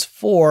x is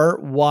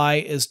 4, y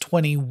is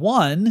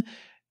 21,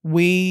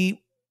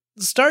 we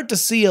start to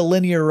see a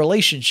linear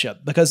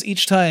relationship because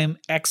each time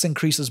x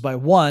increases by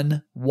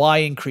 1, y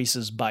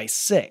increases by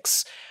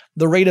 6.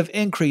 The rate of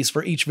increase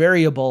for each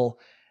variable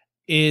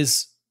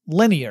is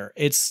linear.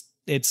 It's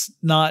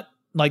not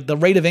like the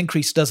rate of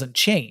increase doesn't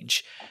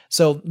change.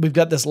 So we've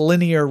got this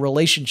linear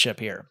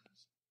relationship here.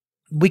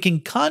 We can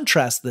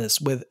contrast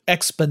this with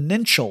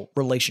exponential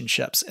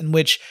relationships in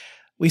which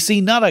we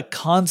see not a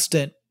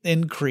constant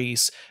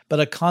increase, but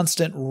a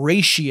constant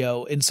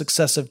ratio in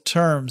successive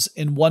terms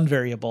in one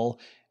variable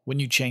when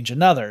you change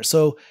another.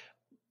 So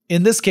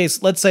in this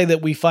case, let's say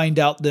that we find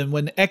out then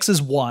when x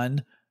is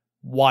 1,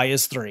 y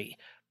is 3.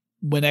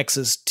 When x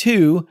is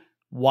 2,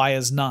 y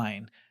is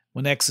 9.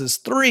 When x is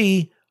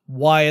 3,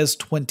 y is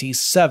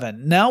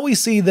 27. Now we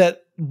see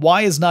that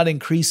y is not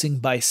increasing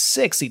by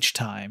 6 each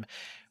time.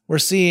 We're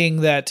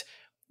seeing that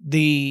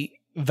the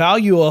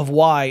value of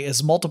y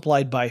is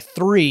multiplied by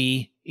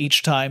 3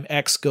 each time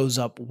x goes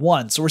up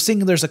 1. So we're seeing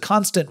there's a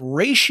constant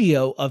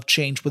ratio of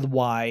change with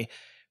y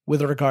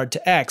with regard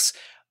to x.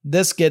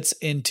 This gets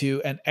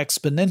into an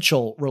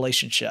exponential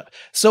relationship.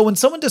 So when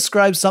someone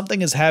describes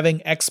something as having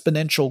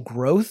exponential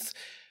growth,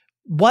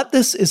 what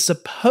this is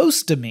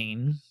supposed to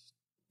mean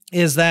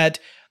is that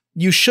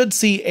you should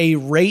see a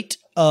rate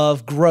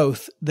of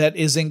growth that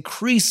is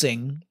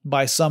increasing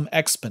by some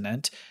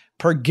exponent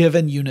per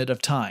given unit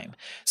of time.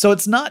 So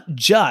it's not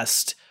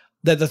just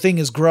that the thing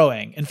is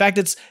growing. In fact,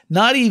 it's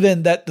not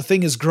even that the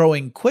thing is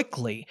growing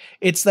quickly.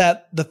 It's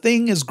that the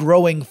thing is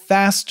growing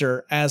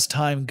faster as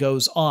time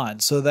goes on.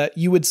 So that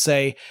you would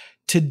say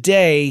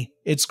today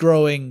it's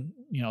growing,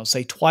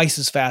 say twice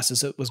as fast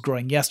as it was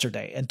growing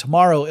yesterday. And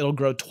tomorrow it'll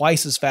grow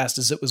twice as fast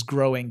as it was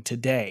growing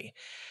today.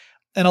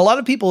 And a lot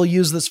of people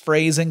use this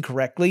phrase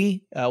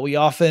incorrectly. We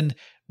often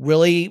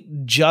really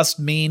just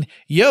mean,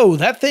 yo,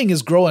 that thing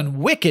is growing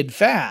wicked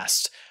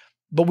fast.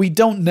 But we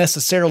don't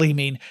necessarily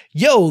mean,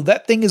 yo,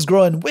 that thing is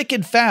growing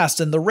wicked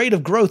fast and the rate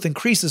of growth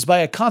increases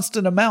by a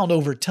constant amount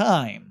over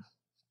time.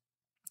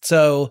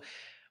 So,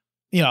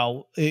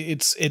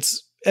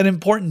 it's an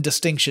important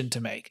distinction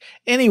to make.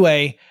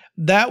 Anyway,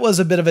 that was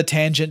a bit of a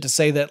tangent to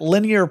say that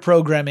linear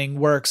programming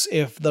works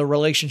if the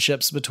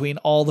relationships between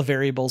all the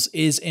variables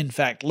is in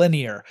fact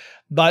linear.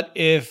 But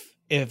if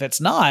it's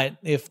not,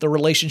 if the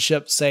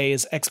relationship, say,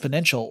 is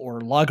exponential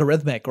or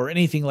logarithmic or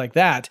anything like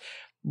that,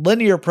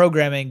 linear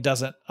programming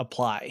doesn't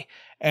apply.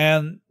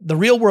 And the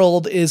real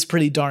world is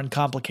pretty darn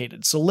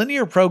complicated. So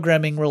linear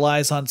programming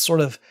relies on sort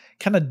of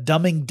kind of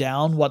dumbing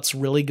down what's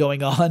really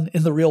going on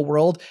in the real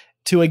world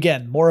to,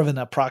 again, more of an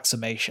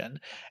approximation.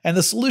 And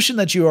the solution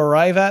that you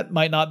arrive at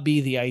might not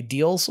be the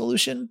ideal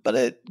solution, but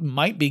it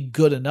might be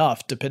good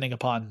enough depending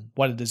upon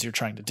what it is you're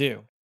trying to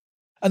do.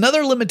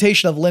 Another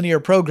limitation of linear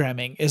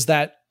programming is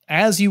that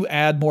as you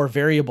add more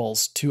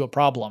variables to a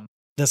problem,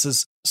 this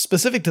is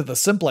specific to the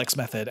simplex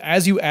method.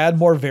 As you add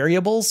more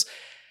variables,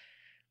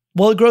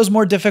 it grows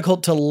more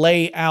difficult to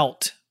lay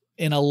out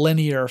in a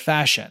linear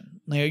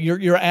fashion.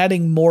 You're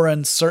adding more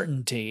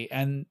uncertainty,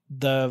 and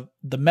the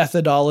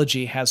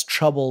methodology has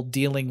trouble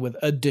dealing with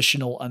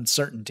additional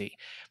uncertainty.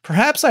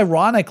 Perhaps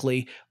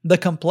ironically, the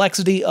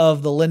complexity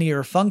of the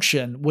linear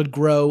function would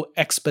grow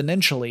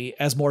exponentially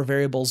as more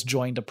variables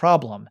joined a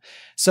problem.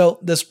 So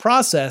this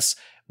process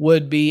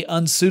would be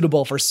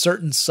unsuitable for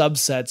certain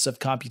subsets of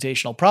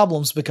computational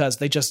problems because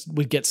they just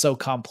would get so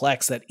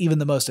complex that even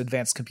the most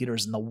advanced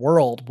computers in the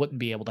world wouldn't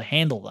be able to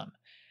handle them.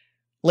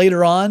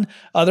 Later on,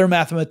 other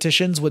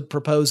mathematicians would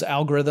propose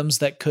algorithms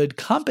that could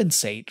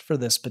compensate for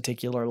this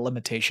particular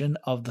limitation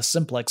of the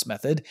simplex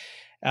method.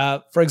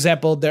 For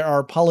example, there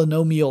are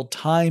polynomial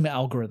time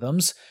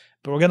algorithms,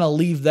 but we're going to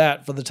leave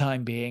that for the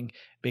time being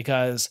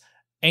because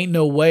ain't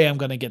no way I'm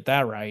going to get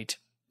that right.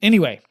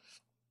 Anyway,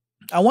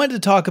 I wanted to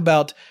talk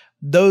about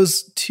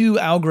those two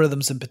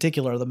algorithms in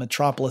particular, the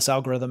Metropolis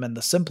algorithm and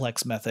the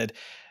simplex method,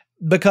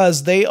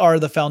 because they are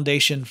the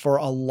foundation for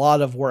a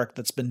lot of work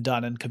that's been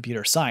done in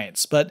computer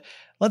science. But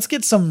let's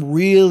get some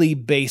really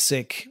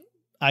basic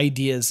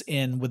ideas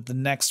in with the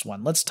next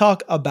one. Let's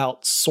talk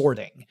about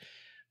sorting.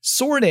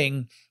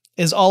 Sorting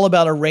is all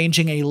about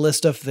arranging a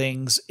list of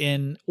things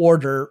in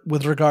order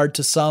with regard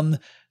to some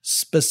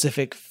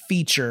specific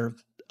feature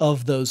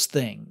of those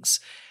things.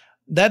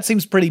 That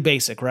seems pretty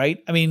basic, right?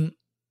 I mean,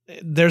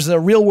 there's a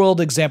real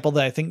world example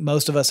that I think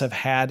most of us have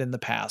had in the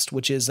past,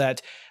 which is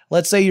that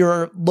let's say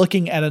you're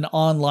looking at an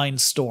online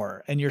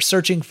store and you're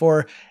searching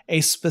for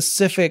a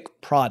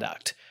specific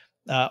product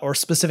or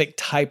specific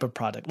type of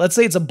product. Let's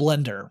say it's a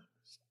blender,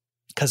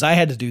 because I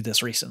had to do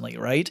this recently,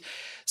 right?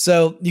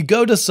 So you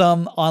go to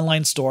some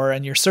online store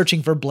and you're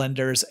searching for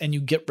blenders and you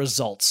get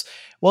results.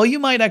 Well, you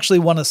might actually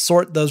want to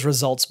sort those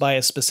results by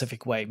a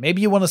specific way.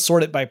 Maybe you want to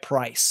sort it by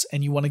price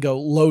and you want to go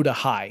low to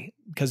high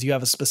because you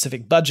have a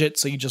specific budget.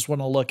 So you just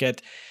want to look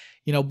at,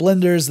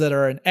 blenders that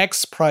are an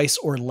X price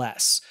or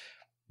less.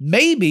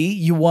 Maybe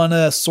you want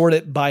to sort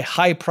it by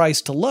high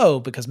price to low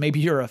because maybe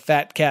you're a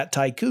fat cat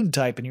tycoon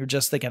type and you're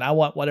just thinking, I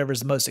want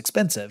whatever's the most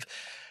expensive.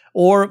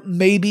 Or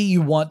maybe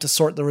you want to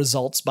sort the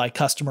results by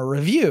customer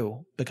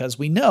review because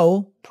we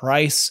know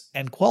price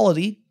and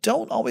quality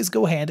don't always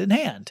go hand in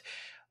hand.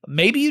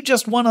 Maybe you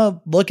just want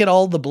to look at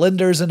all the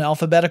blenders in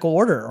alphabetical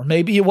order, or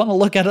maybe you want to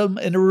look at them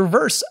in a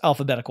reverse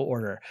alphabetical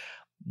order.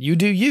 You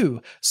do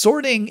you.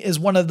 Sorting is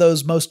one of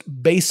those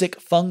most basic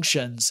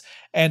functions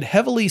and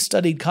heavily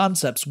studied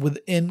concepts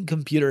within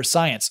computer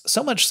science,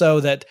 so much so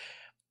that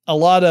a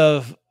lot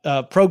of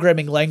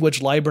programming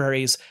language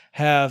libraries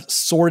have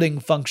sorting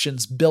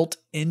functions built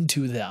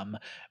into them,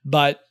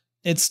 but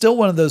it's still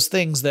one of those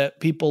things that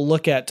people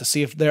look at to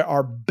see if there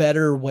are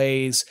better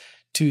ways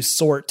to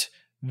sort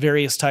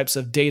various types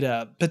of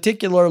data,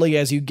 particularly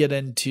as you get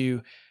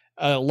into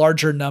a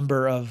larger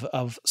number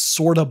of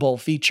sortable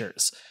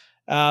features.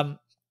 And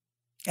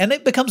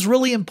it becomes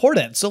really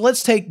important. So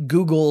let's take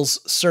Google's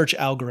search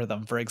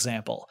algorithm, for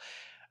example.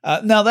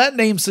 Now, that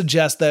name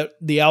suggests that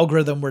the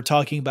algorithm we're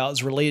talking about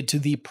is related to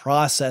the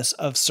process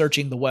of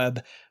searching the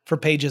web for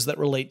pages that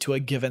relate to a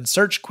given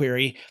search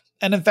query.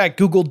 And in fact,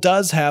 Google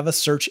does have a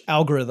search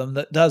algorithm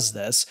that does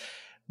this.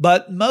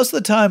 But most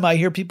of the time I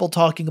hear people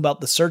talking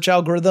about the search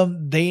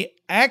algorithm, they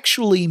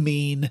actually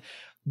mean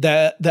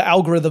the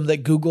algorithm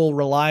that Google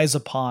relies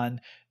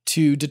upon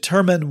to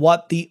determine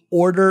what the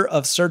order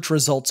of search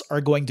results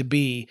are going to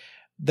be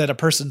that a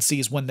person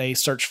sees when they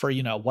search for,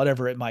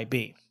 whatever it might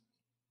be.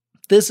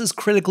 This is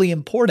critically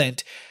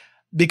important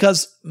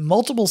because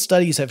multiple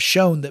studies have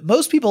shown that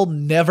most people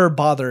never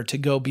bother to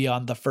go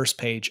beyond the first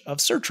page of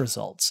search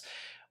results,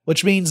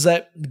 which means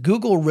that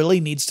Google really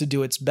needs to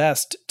do its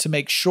best to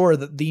make sure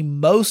that the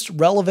most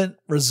relevant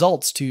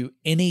results to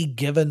any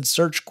given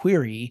search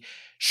query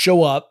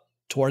show up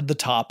toward the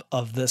top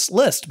of this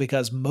list,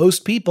 because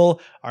most people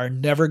are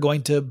never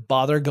going to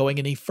bother going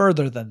any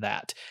further than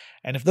that.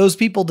 And if those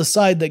people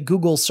decide that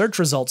Google's search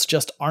results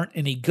just aren't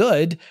any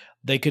good,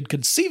 they could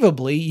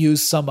conceivably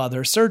use some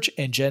other search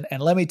engine.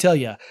 And let me tell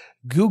you,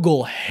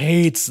 Google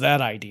hates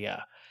that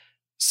idea.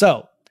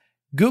 So,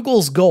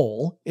 Google's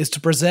goal is to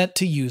present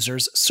to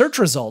users search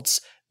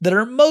results that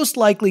are most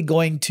likely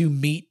going to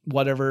meet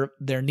whatever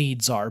their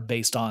needs are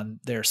based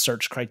on their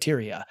search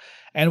criteria.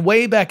 And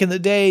way back in the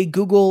day,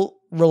 Google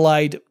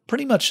relied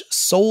pretty much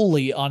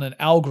solely on an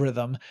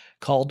algorithm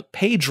called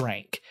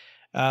PageRank.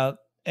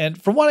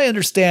 And from what I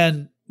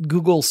understand,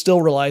 Google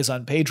still relies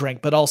on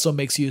PageRank, but also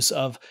makes use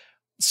of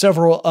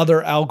several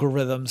other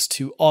algorithms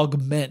to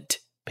augment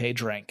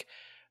PageRank.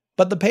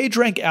 But the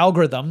PageRank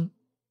algorithm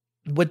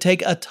would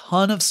take a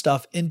ton of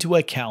stuff into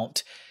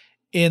account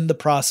in the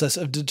process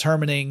of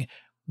determining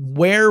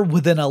where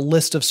within a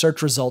list of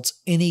search results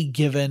any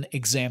given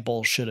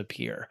example should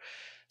appear.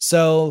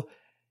 So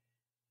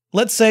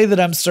let's say that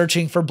I'm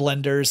searching for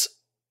blenders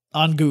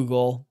on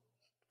Google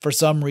for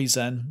some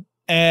reason,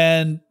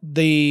 and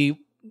the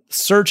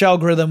search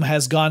algorithm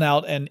has gone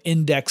out and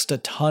indexed a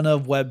ton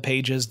of web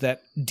pages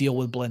that deal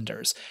with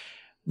blenders.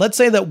 Let's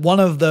say that one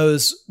of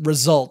those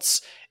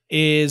results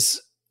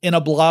is in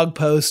a blog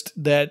post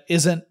that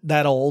isn't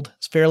that old,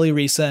 it's fairly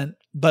recent,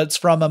 but it's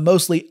from a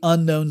mostly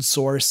unknown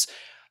source,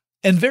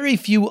 and very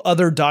few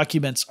other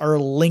documents are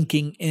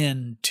linking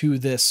in to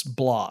this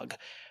blog.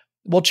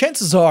 Well,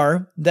 chances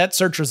are that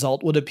search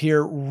result would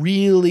appear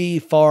really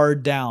far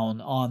down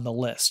on the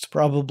list,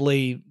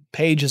 probably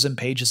pages and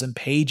pages and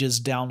pages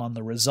down on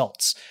the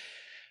results.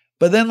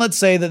 But then let's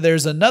say that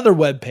there's another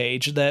web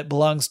page that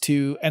belongs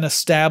to an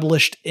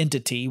established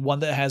entity,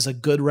 one that has a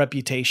good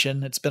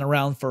reputation, it's been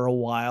around for a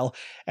while,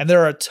 and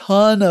there are a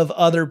ton of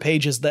other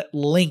pages that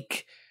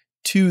link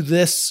to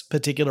this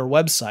particular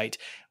website.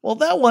 Well,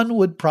 that one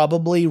would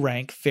probably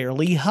rank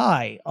fairly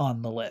high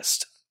on the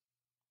list.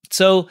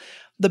 So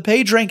the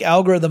PageRank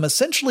algorithm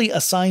essentially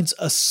assigns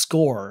a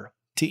score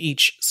to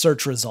each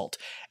search result,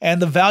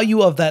 and the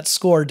value of that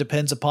score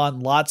depends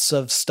upon lots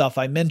of stuff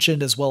I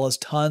mentioned, as well as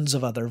tons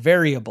of other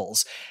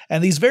variables.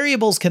 And these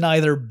variables can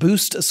either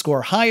boost a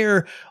score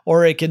higher,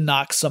 or it can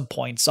knock some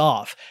points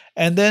off.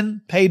 And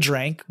then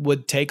PageRank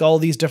would take all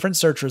these different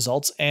search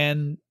results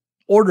and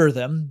order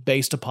them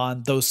based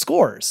upon those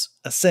scores,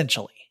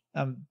 essentially.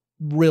 I'm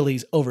really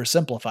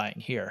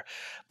oversimplifying here.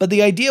 But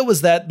the idea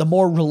was that the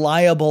more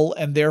reliable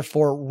and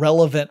therefore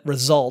relevant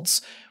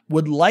results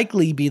would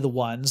likely be the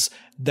ones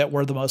that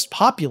were the most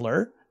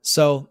popular.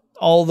 So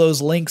all those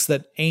links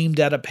that aimed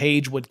at a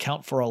page would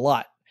count for a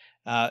lot.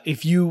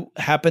 If you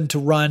happen to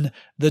run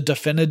the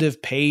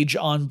definitive page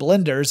on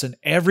blenders and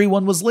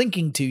everyone was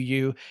linking to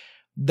you,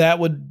 that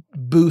would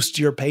boost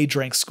your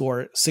PageRank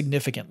score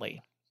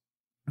significantly.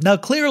 Now,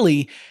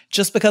 clearly,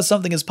 just because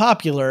something is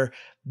popular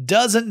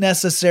doesn't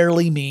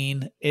necessarily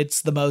mean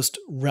it's the most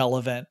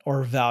relevant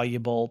or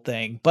valuable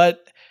thing,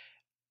 but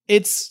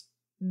it's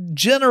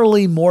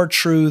generally more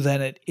true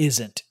than it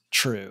isn't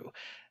true.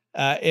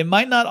 It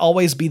might not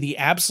always be the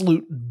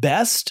absolute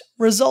best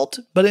result,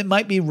 but it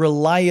might be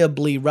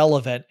reliably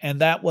relevant, and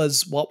that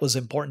was what was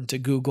important to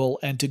Google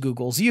and to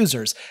Google's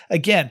users.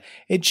 Again,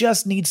 it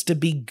just needs to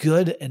be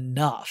good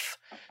enough.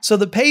 So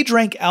the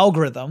PageRank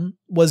algorithm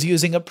was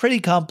using a pretty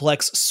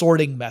complex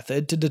sorting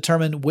method to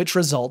determine which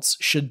results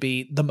should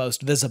be the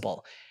most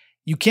visible.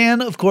 You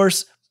can, of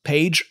course,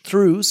 page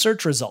through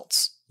search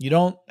results. You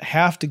don't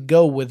have to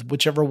go with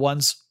whichever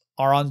ones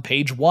are on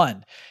page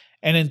 1.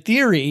 And in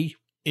theory,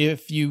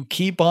 if you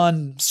keep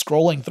on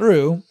scrolling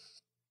through,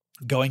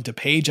 going to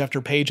page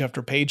after page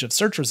after page of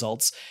search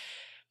results,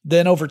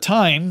 then over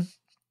time,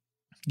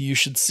 you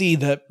should see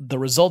that the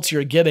results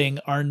you're getting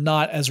are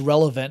not as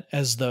relevant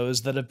as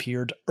those that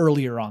appeared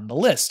earlier on the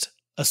list,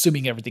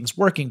 assuming everything's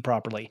working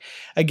properly.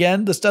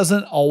 Again, this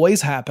doesn't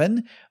always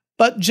happen,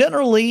 but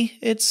generally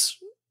it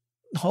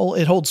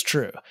holds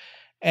true.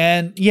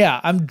 And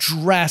yeah, I'm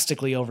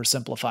drastically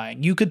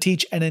oversimplifying. You could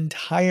teach an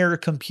entire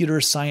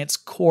computer science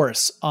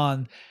course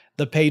on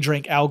the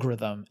PageRank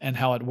algorithm and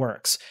how it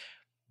works.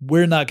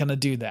 We're not going to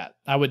do that.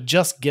 I would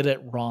just get it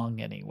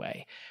wrong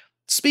anyway.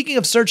 Speaking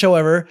of search,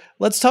 however,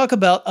 let's talk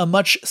about a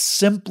much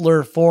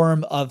simpler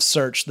form of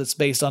search that's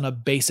based on a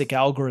basic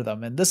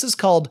algorithm, and this is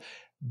called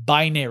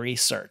binary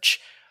search.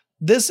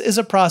 This is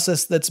a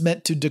process that's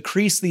meant to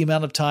decrease the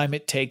amount of time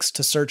it takes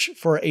to search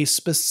for a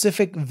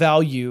specific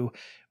value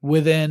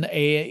within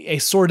a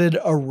sorted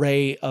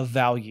array of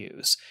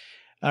values.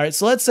 All right,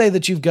 so let's say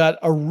that you've got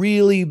a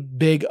really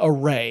big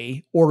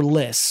array or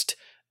list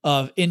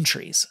of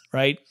entries,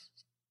 right?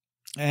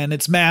 And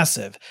it's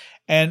massive.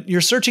 And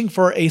you're searching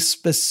for a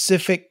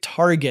specific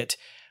target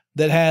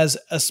that has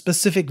a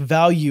specific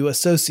value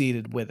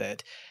associated with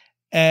it.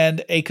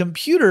 And a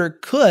computer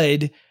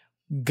could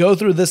go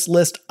through this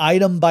list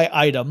item by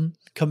item,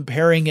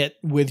 comparing it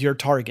with your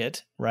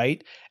target,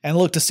 right? And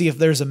look to see if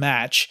there's a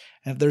match.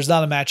 And if there's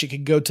not a match, it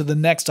can go to the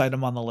next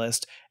item on the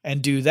list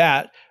and do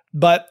that.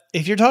 But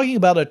if you're talking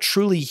about a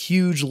truly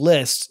huge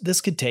list,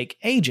 this could take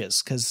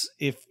ages, because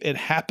if it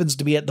happens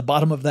to be at the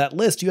bottom of that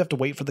list, you have to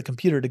wait for the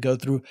computer to go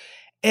through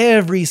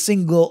every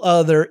single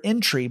other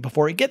entry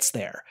before it gets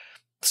there.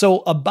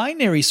 So a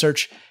binary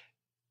search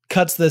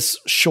cuts this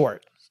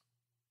short.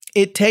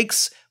 It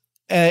takes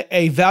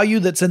a value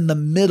that's in the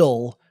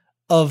middle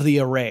of the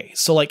array,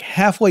 so like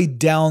halfway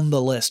down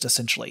the list,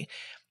 essentially.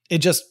 It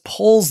just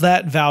pulls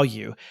that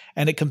value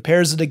and it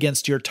compares it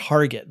against your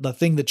target, the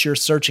thing that you're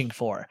searching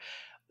for.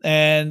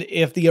 And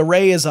if the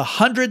array is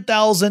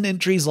 100,000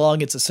 entries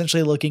long, it's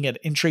essentially looking at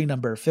entry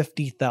number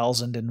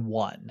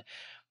 50,001.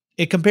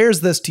 It compares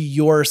this to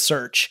your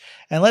search.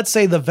 And let's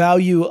say the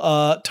value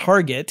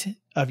target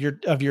of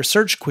your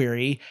search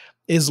query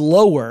is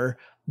lower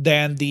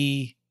than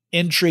the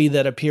entry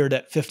that appeared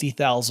at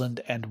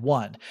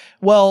 50,001.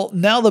 Well,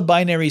 now the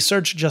binary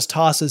search just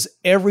tosses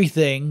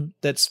everything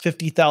that's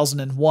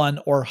 50,001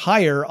 or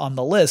higher on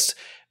the list,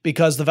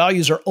 because the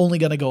values are only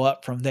going to go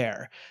up from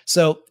there.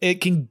 So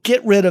it can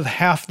get rid of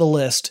half the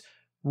list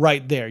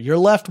right there. You're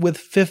left with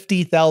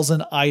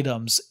 50,000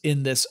 items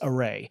in this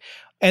array.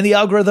 And the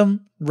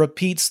algorithm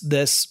repeats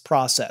this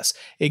process.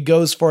 It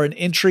goes for an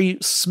entry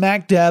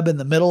smack dab in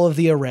the middle of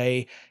the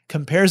array,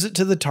 compares it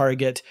to the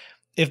target.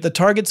 If the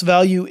target's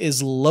value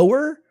is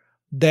lower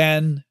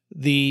than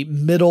the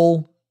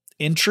middle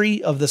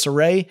entry of this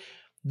array,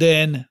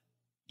 then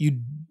you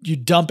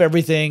dump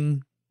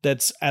everything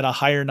that's at a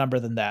higher number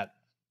than that.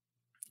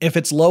 If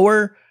it's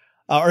lower,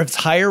 or if it's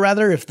higher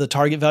rather, if the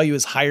target value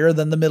is higher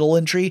than the middle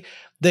entry,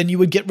 then you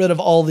would get rid of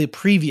all the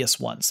previous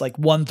ones, like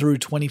 1 through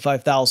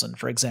 25,000,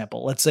 for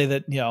example. Let's say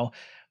that,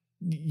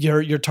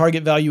 your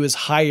target value is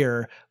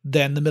higher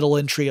than the middle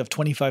entry of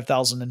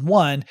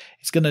 25,001.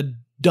 It's going to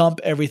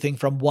dump everything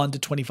from 1 to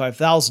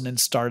 25,000 and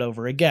start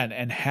over again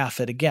and half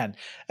it again.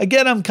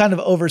 Again, I'm kind of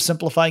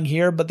oversimplifying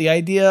here, but the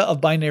idea of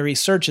binary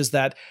search is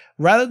that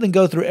rather than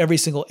go through every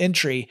single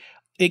entry,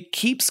 it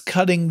keeps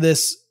cutting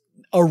this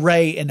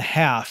array in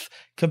half,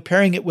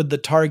 comparing it with the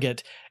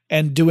target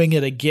and doing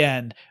it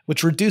again,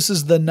 which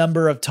reduces the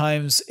number of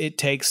times it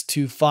takes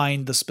to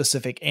find the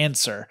specific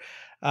answer.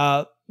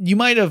 You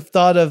might have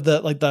thought of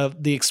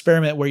the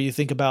experiment where you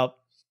think about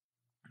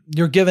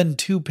you're given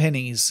 2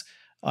 pennies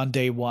on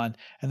day 1,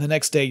 and the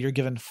next day you're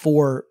given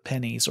 4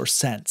 pennies, or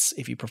cents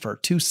if you prefer,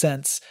 2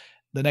 cents.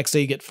 The next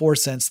day you get 4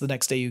 cents. The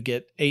next day you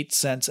get 8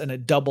 cents, and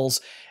it doubles.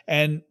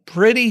 And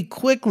pretty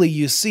quickly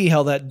you see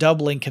how that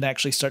doubling can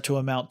actually start to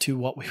amount to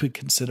what we would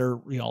consider,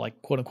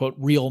 like quote unquote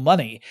real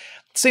money.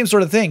 Same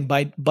sort of thing.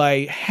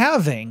 By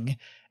having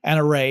an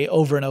array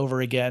over and over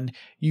again,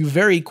 you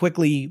very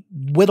quickly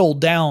whittle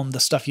down the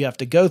stuff you have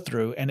to go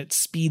through, and it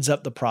speeds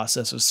up the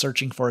process of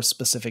searching for a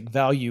specific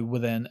value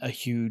within a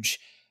huge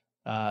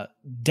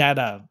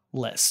data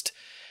list.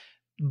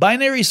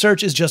 Binary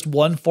search is just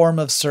one form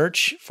of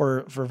search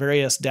for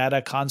various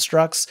data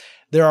constructs.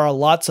 There are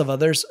lots of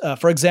others.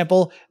 For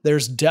example,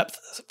 there's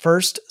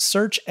depth-first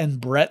search and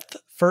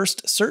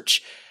breadth-first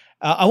search.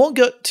 I won't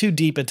go too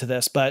deep into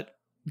this, but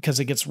because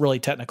it gets really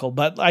technical,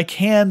 but I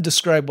can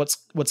describe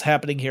what's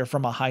happening here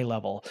from a high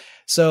level.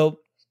 So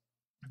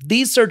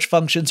these search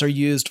functions are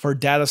used for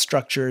data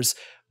structures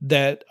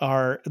that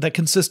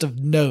consist of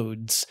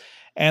nodes.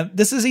 And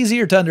this is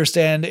easier to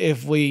understand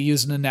if we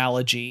use an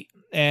analogy.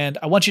 And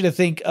I want you to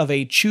think of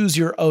a choose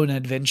your own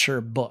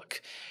adventure book.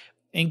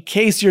 In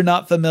case you're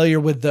not familiar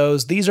with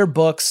those, these are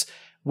books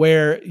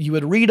where you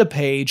would read a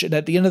page, and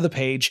at the end of the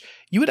page,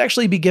 you would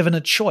actually be given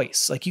a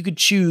choice. Like you could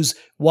choose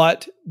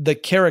what the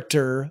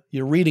character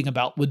you're reading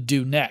about would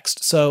do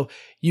next. So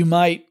you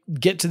might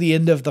get to the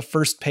end of the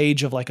first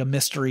page of like a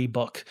mystery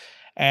book,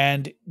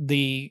 and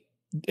the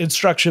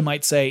instruction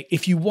might say,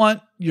 if you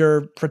want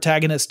your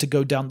protagonist to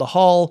go down the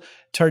hall,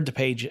 turn to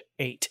page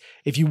 8.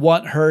 If you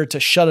want her to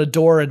shut a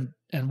door and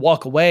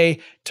walk away,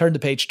 turn to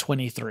page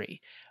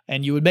 23.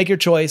 And you would make your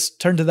choice,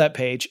 turn to that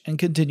page, and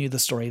continue the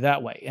story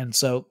that way. And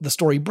so the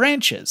story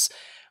branches,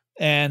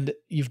 and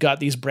you've got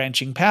these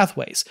branching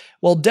pathways.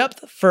 Well,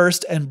 depth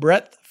first and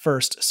breadth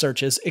first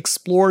searches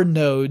explore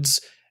nodes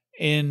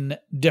in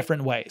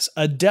different ways.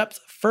 A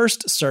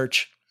depth-first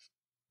search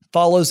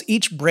follows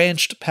each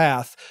branched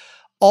path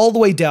all the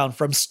way down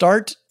from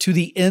start to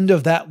the end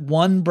of that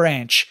one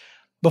branch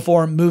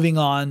before moving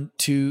on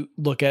to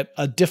look at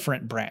a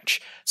different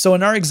branch. So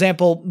in our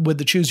example with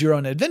the Choose Your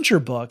Own Adventure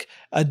book,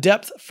 a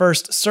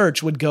depth-first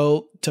search would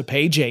go to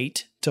page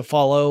 8 to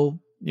follow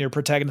your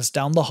protagonist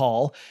down the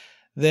hall.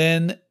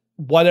 Then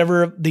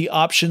whatever the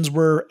options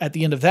were at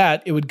the end of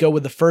that, it would go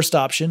with the first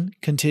option,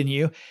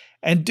 continue,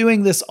 and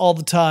doing this all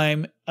the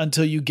time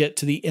until you get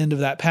to the end of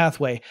that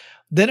pathway.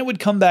 Then it would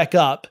come back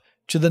up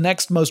to the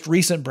next most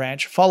recent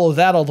branch, follow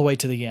that all the way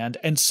to the end,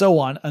 and so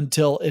on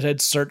until it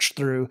had searched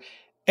through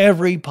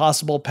every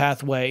possible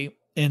pathway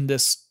in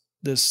this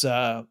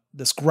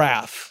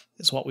graph,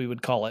 is what we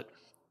would call it.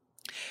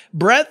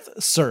 Breadth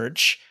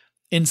search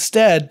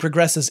instead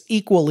progresses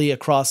equally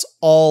across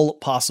all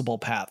possible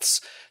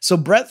paths. So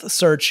breadth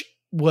search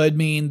would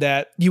mean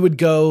that you would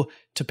go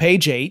to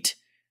page 8,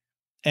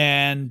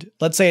 and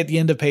let's say at the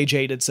end of page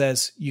 8, it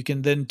says you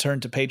can then turn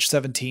to page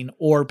 17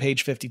 or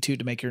page 52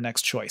 to make your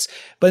next choice.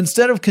 But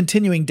instead of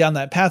continuing down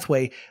that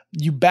pathway,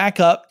 you back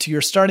up to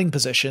your starting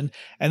position,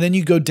 and then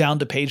you go down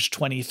to page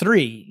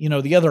 23,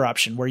 the other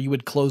option where you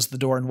would close the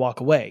door and walk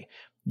away.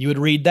 You would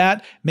read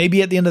that.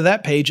 Maybe at the end of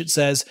that page, it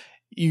says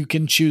you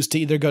can choose to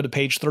either go to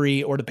page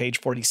 3 or to page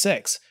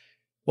 46.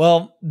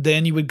 Well,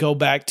 then you would go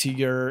back to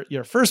your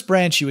first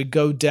branch. You would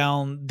go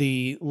down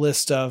the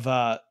list of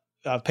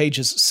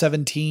pages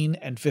 17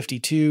 and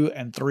 52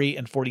 and 3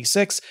 and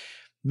 46.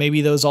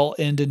 Maybe those all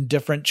end in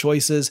different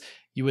choices.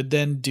 You would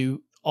then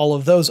do all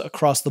of those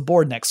across the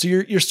board next. So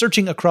you're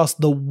searching across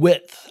the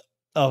width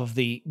of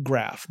the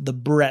graph, the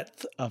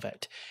breadth of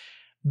it.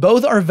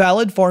 Both are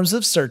valid forms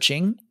of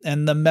searching,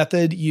 and the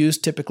method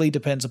used typically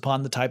depends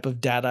upon the type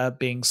of data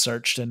being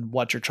searched and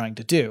what you're trying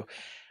to do.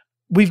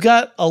 We've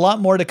got a lot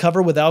more to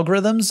cover with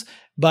algorithms,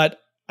 but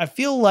I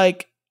feel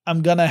like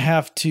I'm going to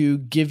have to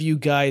give you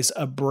guys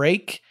a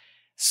break.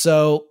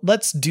 So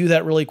let's do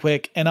that really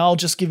quick, and I'll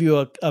just give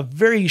you a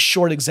very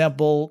short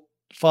example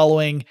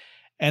following,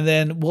 and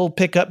then we'll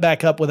pick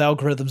back up with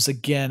algorithms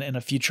again in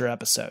a future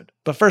episode.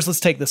 But first, let's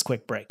take this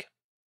quick break.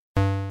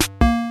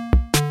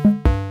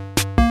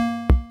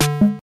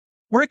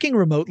 Working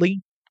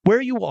remotely,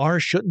 where you are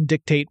shouldn't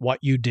dictate what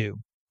you do.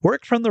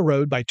 Work from the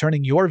road by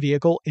turning your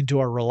vehicle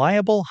into a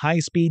reliable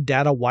high-speed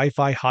data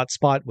Wi-Fi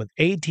hotspot with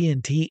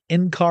AT&T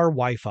in-car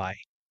Wi-Fi.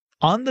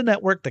 On the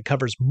network that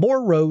covers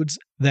more roads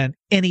than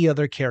any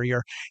other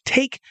carrier,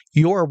 take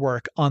your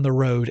work on the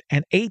road,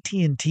 and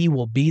AT&T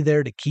will be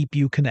there to keep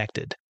you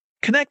connected.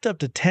 Connect up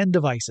to 10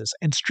 devices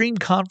and stream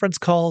conference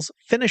calls,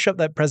 finish up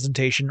that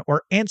presentation,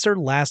 or answer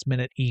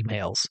last-minute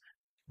emails.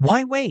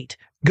 Why wait?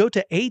 Go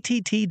to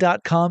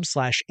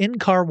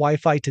att.com/in-car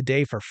Wi-Fi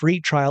today for free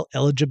trial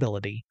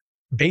eligibility.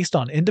 Based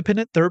on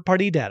independent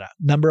third-party data,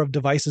 number of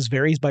devices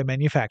varies by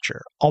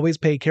manufacturer. Always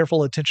pay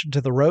careful attention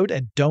to the road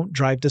and don't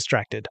drive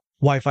distracted.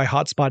 Wi-Fi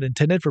hotspot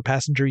intended for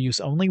passenger use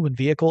only when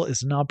vehicle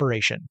is in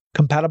operation.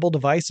 Compatible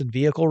device and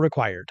vehicle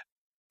required.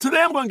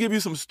 Today I'm going to give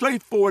you some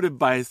straightforward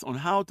advice on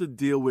how to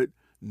deal with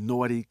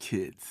naughty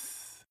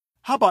kids.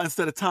 How about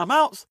instead of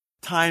timeouts,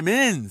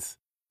 time-ins?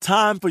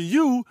 Time for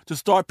you to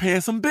start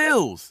paying some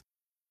bills.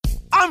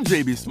 I'm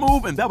JB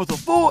Smoove, and that was a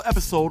full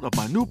episode of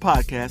my new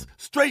podcast,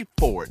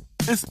 Straightforward,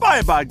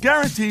 inspired by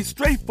guaranteed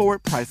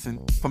straightforward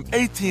pricing from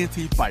AT&T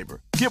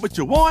Fiber. Get what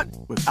you want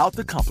without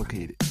the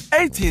complicated.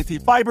 AT&T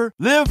Fiber,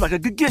 live like a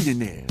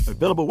gigillionaire.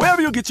 Available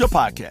wherever you get your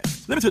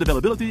podcast. Limited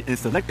availability in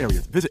select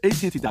areas. Visit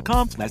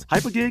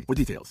AT&T.com/hypergig for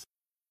details.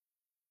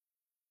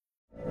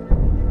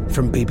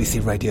 From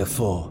BBC Radio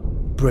 4,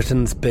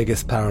 Britain's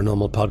biggest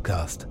paranormal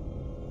podcast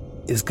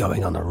is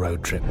going on a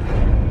road trip.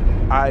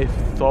 I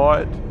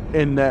thought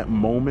in that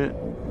moment,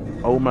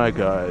 oh my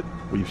God,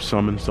 we've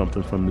summoned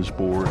something from this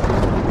board.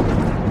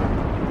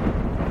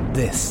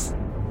 This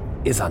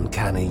is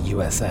Uncanny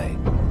USA.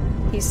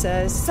 He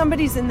says,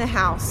 somebody's in the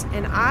house,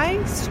 and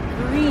I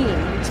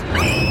screamed.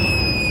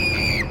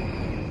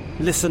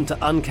 Listen to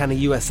Uncanny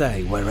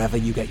USA wherever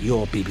you get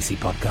your BBC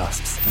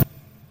podcasts,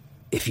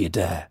 if you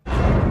dare.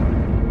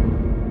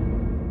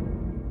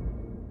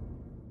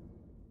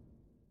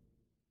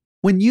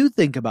 When you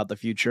think about the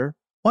future,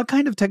 what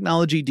kind of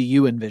technology do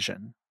you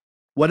envision?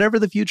 Whatever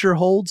the future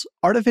holds,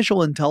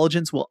 artificial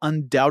intelligence will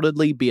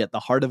undoubtedly be at the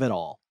heart of it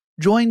all.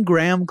 Join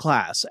Graham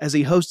Class as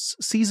he hosts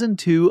Season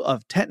 2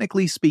 of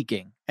Technically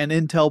Speaking, an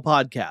Intel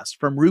podcast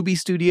from Ruby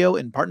Studio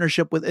in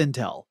partnership with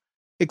Intel.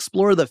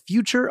 Explore the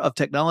future of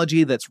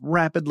technology that's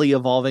rapidly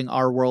evolving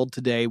our world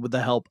today with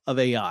the help of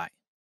AI.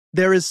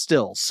 There is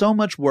still so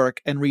much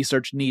work and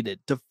research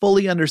needed to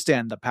fully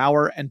understand the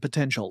power and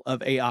potential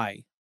of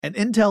AI. And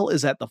Intel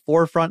is at the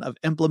forefront of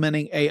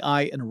implementing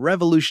AI and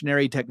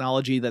revolutionary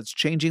technology that's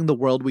changing the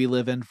world we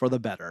live in for the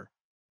better.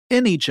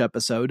 In each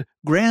episode,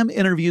 Graham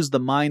interviews the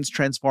minds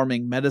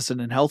transforming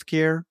medicine and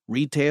healthcare,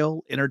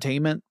 retail,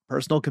 entertainment,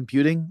 personal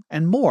computing,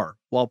 and more,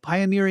 while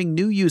pioneering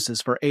new uses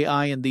for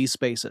AI in these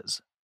spaces.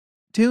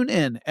 Tune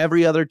in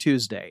every other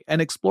Tuesday and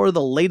explore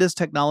the latest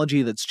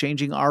technology that's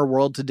changing our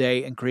world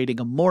today and creating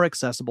a more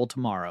accessible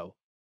tomorrow.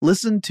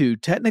 Listen to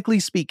Technically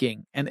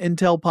Speaking, an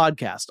Intel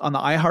podcast on the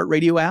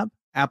iHeartRadio app,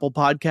 Apple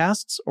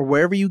Podcasts, or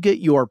wherever you get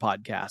your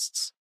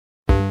podcasts.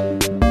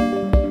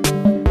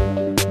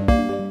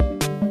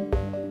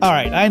 All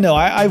right, I know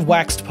I've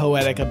waxed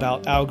poetic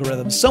about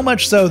algorithms, so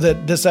much so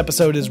that this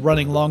episode is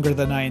running longer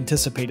than I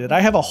anticipated. I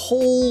have a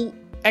whole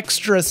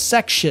extra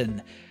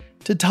section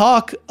to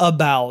talk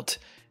about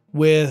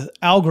with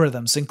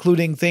algorithms,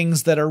 including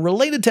things that are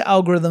related to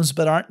algorithms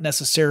but aren't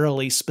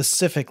necessarily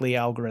specifically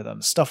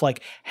algorithms, stuff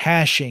like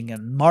hashing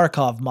and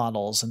Markov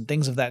models and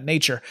things of that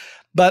nature.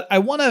 But I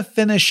want to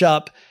finish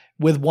up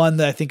with one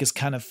that I think is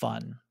kind of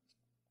fun.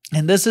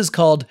 And this is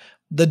called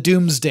the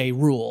Doomsday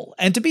Rule.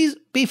 And to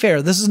be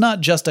fair, this is not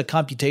just a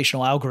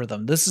computational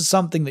algorithm. This is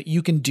something that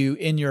you can do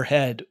in your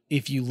head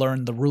if you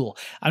learn the rule.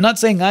 I'm not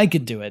saying I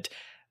can do it.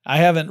 I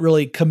haven't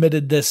really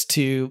committed this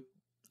to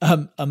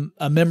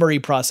a memory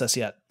process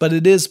yet, but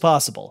it is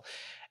possible.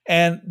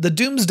 And the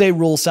Doomsday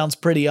Rule sounds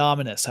pretty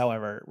ominous,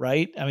 however,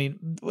 right? I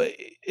mean,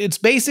 it's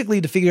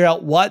basically to figure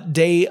out what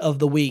day of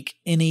the week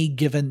any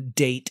given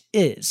date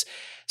is.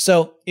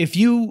 So if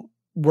you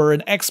were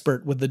an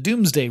expert with the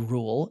Doomsday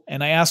Rule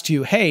and I asked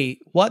you, hey,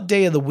 what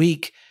day of the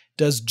week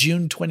does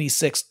June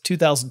 26,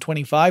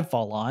 2025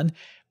 fall on?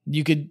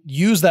 You could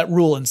use that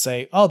rule and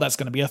say, oh, that's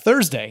going to be a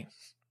Thursday.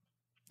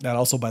 That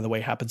also, by the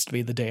way, happens to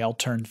be the day I'll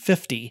turn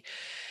 50.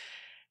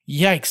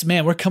 Yikes,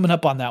 man, we're coming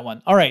up on that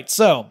one. All right,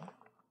 so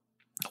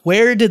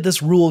where did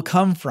this rule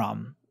come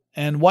from?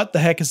 And what the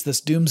heck is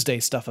this doomsday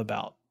stuff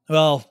about?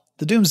 Well,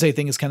 the doomsday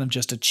thing is kind of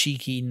just a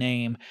cheeky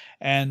name,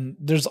 and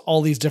there's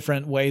all these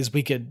different ways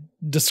we could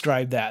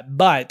describe that.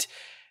 But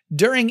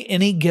during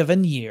any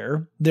given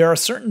year, there are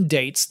certain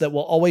dates that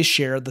will always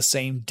share the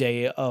same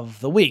day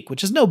of the week,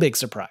 which is no big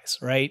surprise,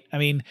 right? I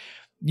mean,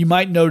 you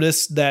might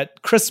notice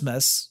that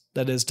Christmas,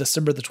 that is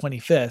December the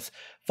 25th,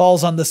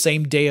 falls on the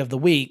same day of the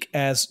week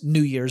as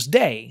New Year's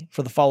Day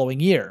for the following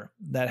year.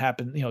 That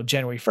happened,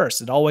 January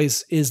 1st. It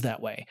always is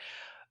that way.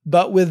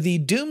 But with the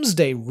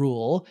Doomsday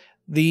Rule,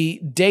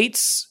 the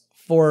dates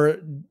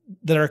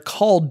that are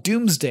called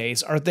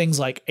doomsdays are things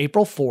like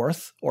April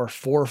 4th or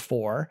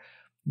 4/4,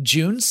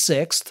 June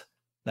 6th,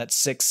 that's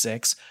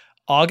 6/6,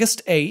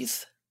 August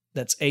 8th,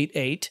 that's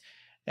 8/8,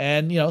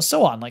 and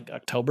so on, like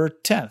October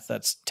 10th,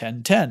 that's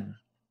 10/10.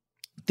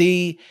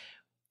 The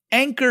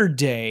Anchor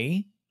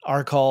Day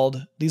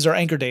these are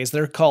anchor days,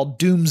 they're called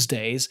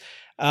doomsdays.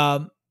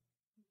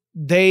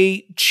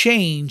 They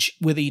change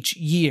with each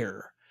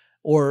year,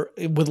 or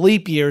with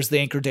leap years, the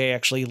anchor day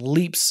actually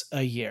leaps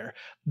a year.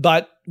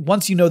 But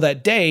once you know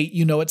that day,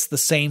 you know it's the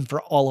same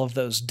for all of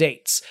those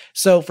dates.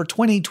 So for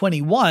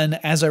 2021,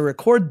 as I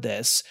record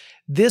this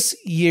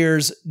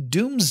year's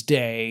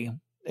doomsday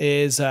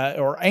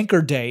or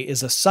anchor day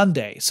is a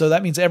Sunday. So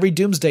that means every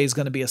doomsday is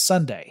going to be a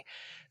Sunday.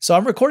 So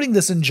I'm recording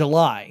this in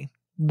July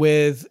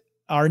with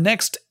our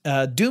next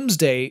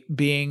doomsday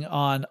being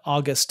on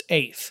August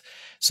 8th.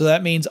 So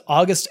that means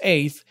August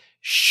 8th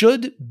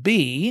should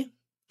be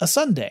a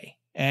Sunday.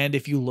 And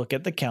if you look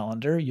at the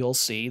calendar, you'll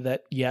see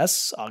that,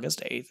 yes,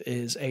 August 8th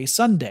is a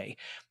Sunday.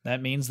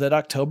 That means that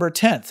October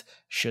 10th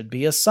should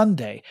be a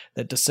Sunday,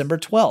 that December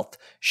 12th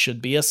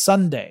should be a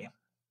Sunday.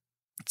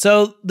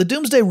 So the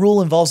Doomsday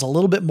Rule involves a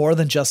little bit more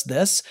than just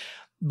this,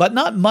 but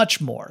not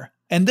much more.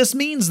 And this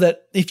means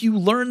that if you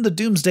learn the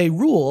Doomsday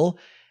Rule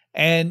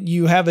and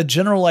you have a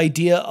general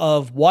idea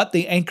of what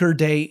the anchor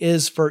day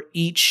is for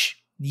each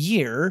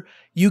year,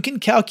 you can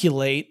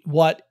calculate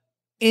what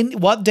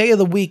day of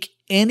the week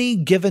any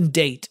given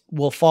date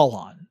will fall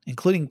on,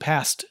 including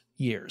past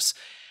years.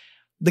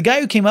 The guy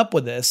who came up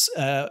with this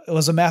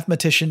was a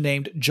mathematician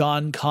named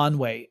John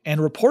Conway, and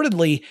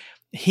reportedly,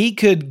 he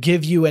could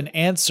give you an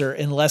answer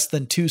in less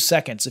than 2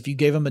 seconds. If you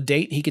gave him a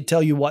date, he could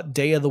tell you what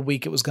day of the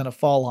week it was going to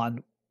fall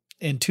on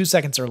in 2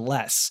 seconds or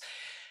less.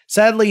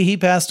 Sadly, he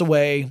passed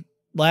away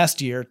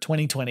last year,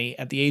 2020,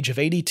 at the age of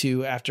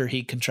 82 after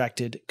he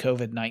contracted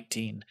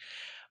COVID-19.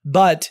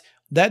 But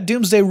that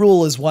Doomsday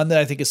Rule is one that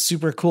I think is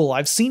super cool.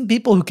 I've seen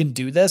people who can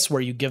do this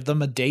where you give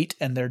them a date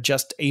and they're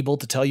just able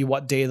to tell you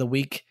what day of the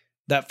week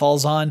that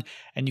falls on,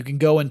 and you can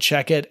go and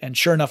check it, and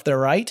sure enough, they're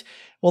right.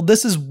 Well,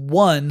 this is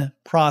one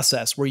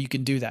process where you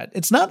can do that.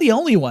 It's not the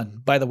only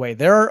one, by the way.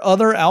 There are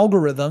other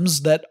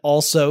algorithms that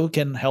also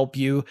can help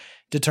you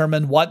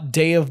determine what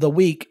day of the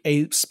week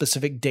a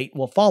specific date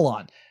will fall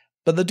on.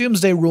 But the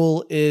Doomsday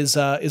Rule is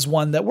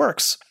one that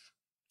works.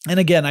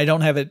 And again, I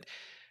don't have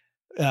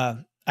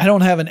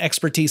an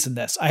expertise in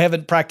this. I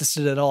haven't practiced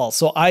it at all,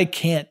 so I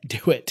can't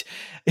do it.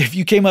 If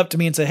you came up to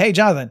me and said, "Hey,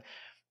 Jonathan,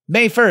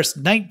 May 1st,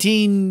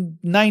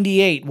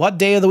 1998, what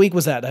day of the week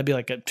was that?" I'd be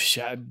like, I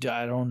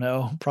don't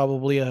know.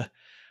 It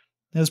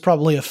was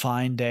probably a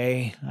fine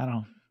day. I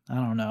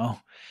don't know,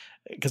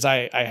 because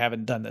I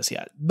haven't done this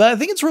yet. But I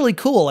think it's really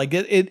cool. Like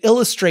it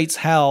illustrates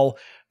how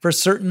for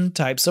certain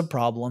types of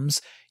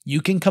problems, you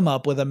can come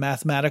up with a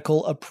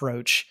mathematical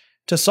approach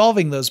to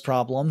solving those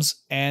problems,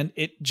 and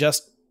it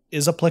just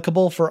is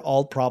applicable for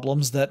all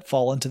problems that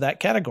fall into that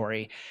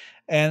category.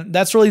 And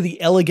that's really the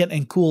elegant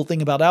and cool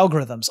thing about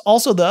algorithms.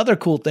 Also, the other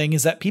cool thing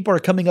is that people are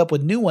coming up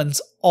with new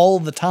ones all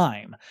the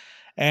time.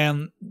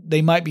 And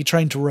they might be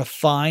trying to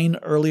refine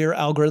earlier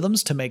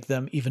algorithms to make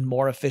them even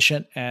more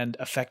efficient and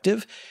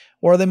effective.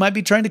 Or they might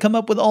be trying to come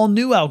up with all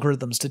new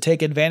algorithms to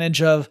take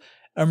advantage of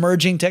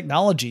emerging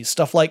technologies,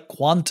 stuff like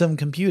quantum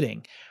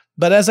computing.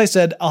 But as I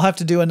said, I'll have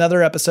to do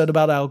another episode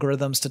about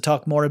algorithms to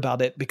talk more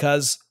about it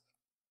because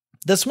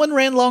this one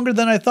ran longer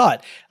than I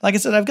thought. Like I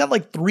said, I've got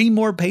like 3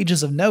 more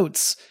pages of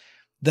notes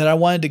that I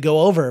wanted to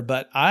go over,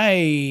 but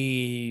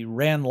I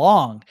ran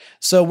long.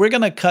 So we're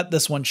going to cut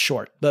this one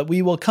short, but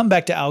we will come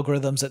back to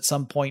algorithms at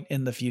some point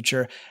in the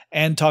future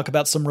and talk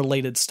about some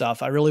related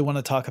stuff. I really want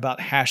to talk about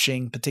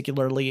hashing,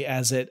 particularly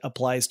as it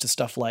applies to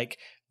stuff like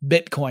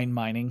Bitcoin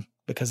mining,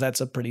 because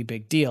that's a pretty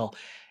big deal.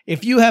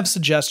 If you have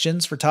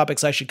suggestions for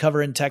topics I should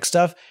cover in tech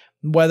stuff,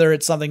 whether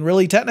it's something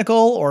really technical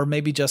or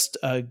maybe just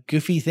a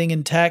goofy thing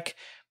in tech,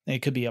 it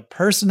could be a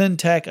person in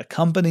tech, a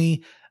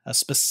company, a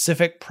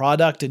specific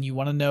product, and you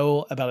want to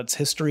know about its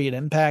history and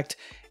impact,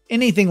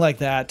 anything like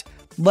that,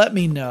 let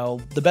me know.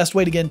 The best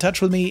way to get in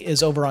touch with me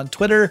is over on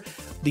Twitter.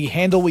 The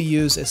handle we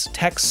use is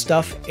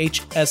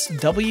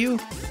TechStuffHSW,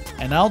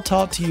 and I'll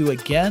talk to you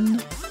again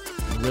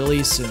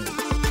really soon.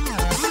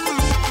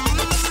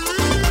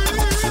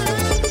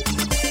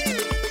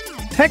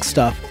 Tech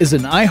Stuff is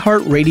an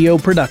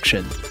iHeartRadio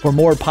production. For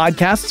more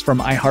podcasts from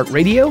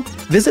iHeartRadio,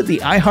 visit the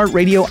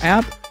iHeartRadio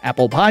app,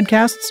 Apple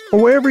Podcasts,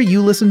 or wherever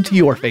you listen to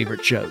your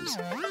favorite shows.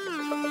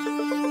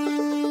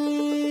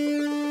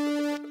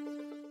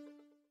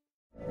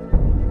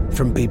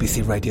 From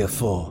BBC Radio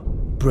 4,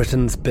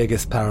 Britain's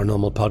biggest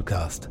paranormal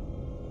podcast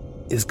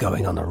is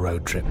going on a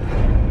road trip.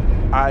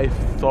 I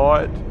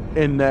thought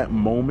in that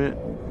moment,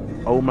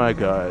 oh my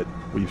God,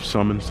 we've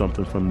summoned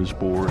something from this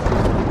board.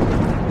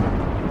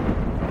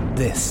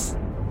 This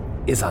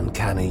is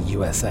Uncanny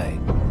USA.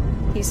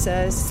 He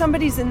says,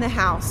 somebody's in the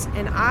house,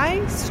 and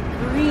I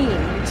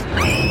screamed.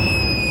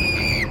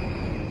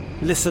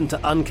 Listen to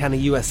Uncanny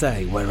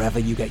USA wherever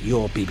you get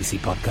your BBC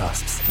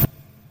podcasts,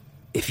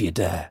 if you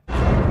dare.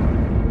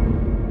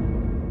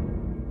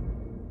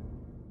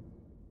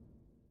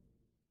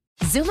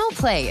 Xumo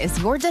Play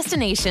is your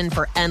destination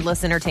for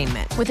endless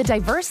entertainment. With a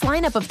diverse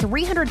lineup of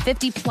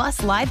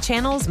 350-plus live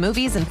channels,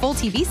 movies, and full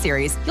TV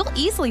series, you'll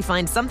easily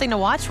find something to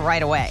watch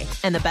right away.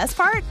 And the best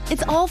part?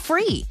 It's all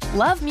free.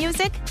 Love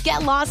music?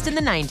 Get lost in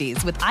the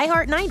 90s with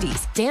iHeart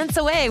 90s, dance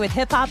away with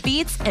hip-hop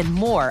beats, and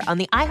more on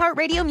the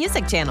iHeartRadio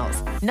music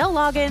channels. No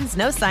logins,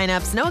 no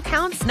signups, no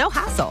accounts, no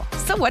hassle.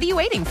 So what are you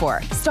waiting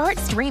for? Start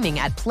streaming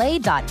at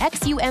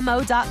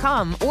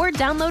play.xumo.com or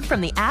download from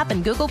the app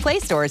and Google Play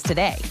stores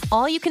today.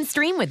 All you can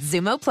stream with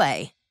Xumo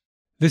Play.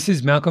 This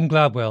is Malcolm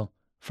Gladwell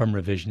from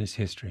Revisionist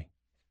History.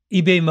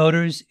 eBay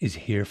Motors is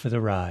here for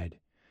the ride.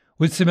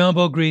 With some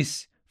elbow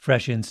grease,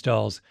 fresh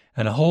installs,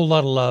 and a whole lot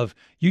of love,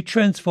 you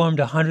transformed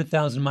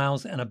 100,000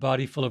 miles and a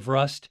body full of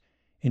rust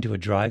into a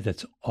drive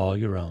that's all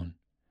your own.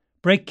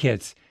 Brake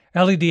kits,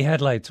 LED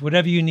headlights,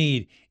 whatever you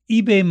need,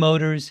 eBay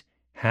Motors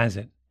has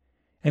it.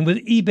 And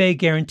with eBay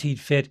Guaranteed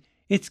Fit,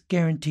 it's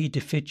guaranteed to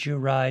fit your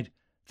ride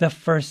the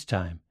first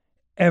time,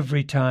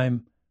 every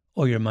time,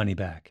 or your money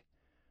back.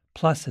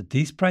 Plus, at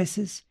these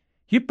prices,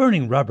 you're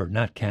burning rubber,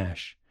 not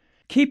cash.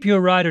 Keep your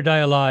ride or die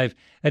alive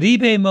at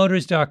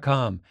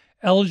ebaymotors.com.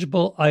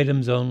 Eligible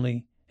items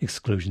only.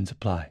 Exclusions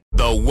apply.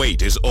 The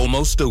wait is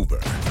almost over.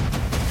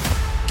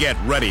 Get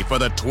ready for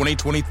the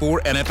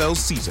 2024 NFL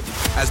season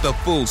as the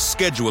full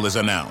schedule is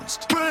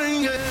announced.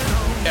 Bring it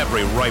on.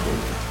 Every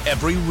rivalry,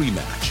 every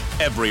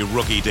rematch, every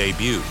rookie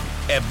debut,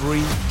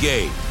 every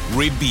game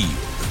revealed.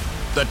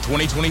 The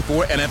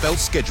 2024 NFL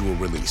schedule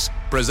release,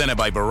 presented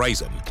by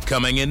Verizon,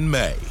 coming in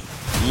May.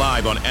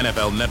 Live on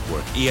NFL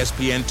Network,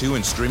 ESPN2,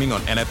 and streaming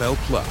on NFL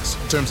Plus.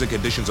 Terms and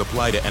conditions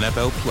apply to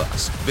NFL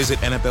Plus. Visit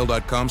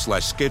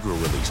NFL.com/schedule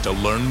release to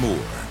learn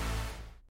more.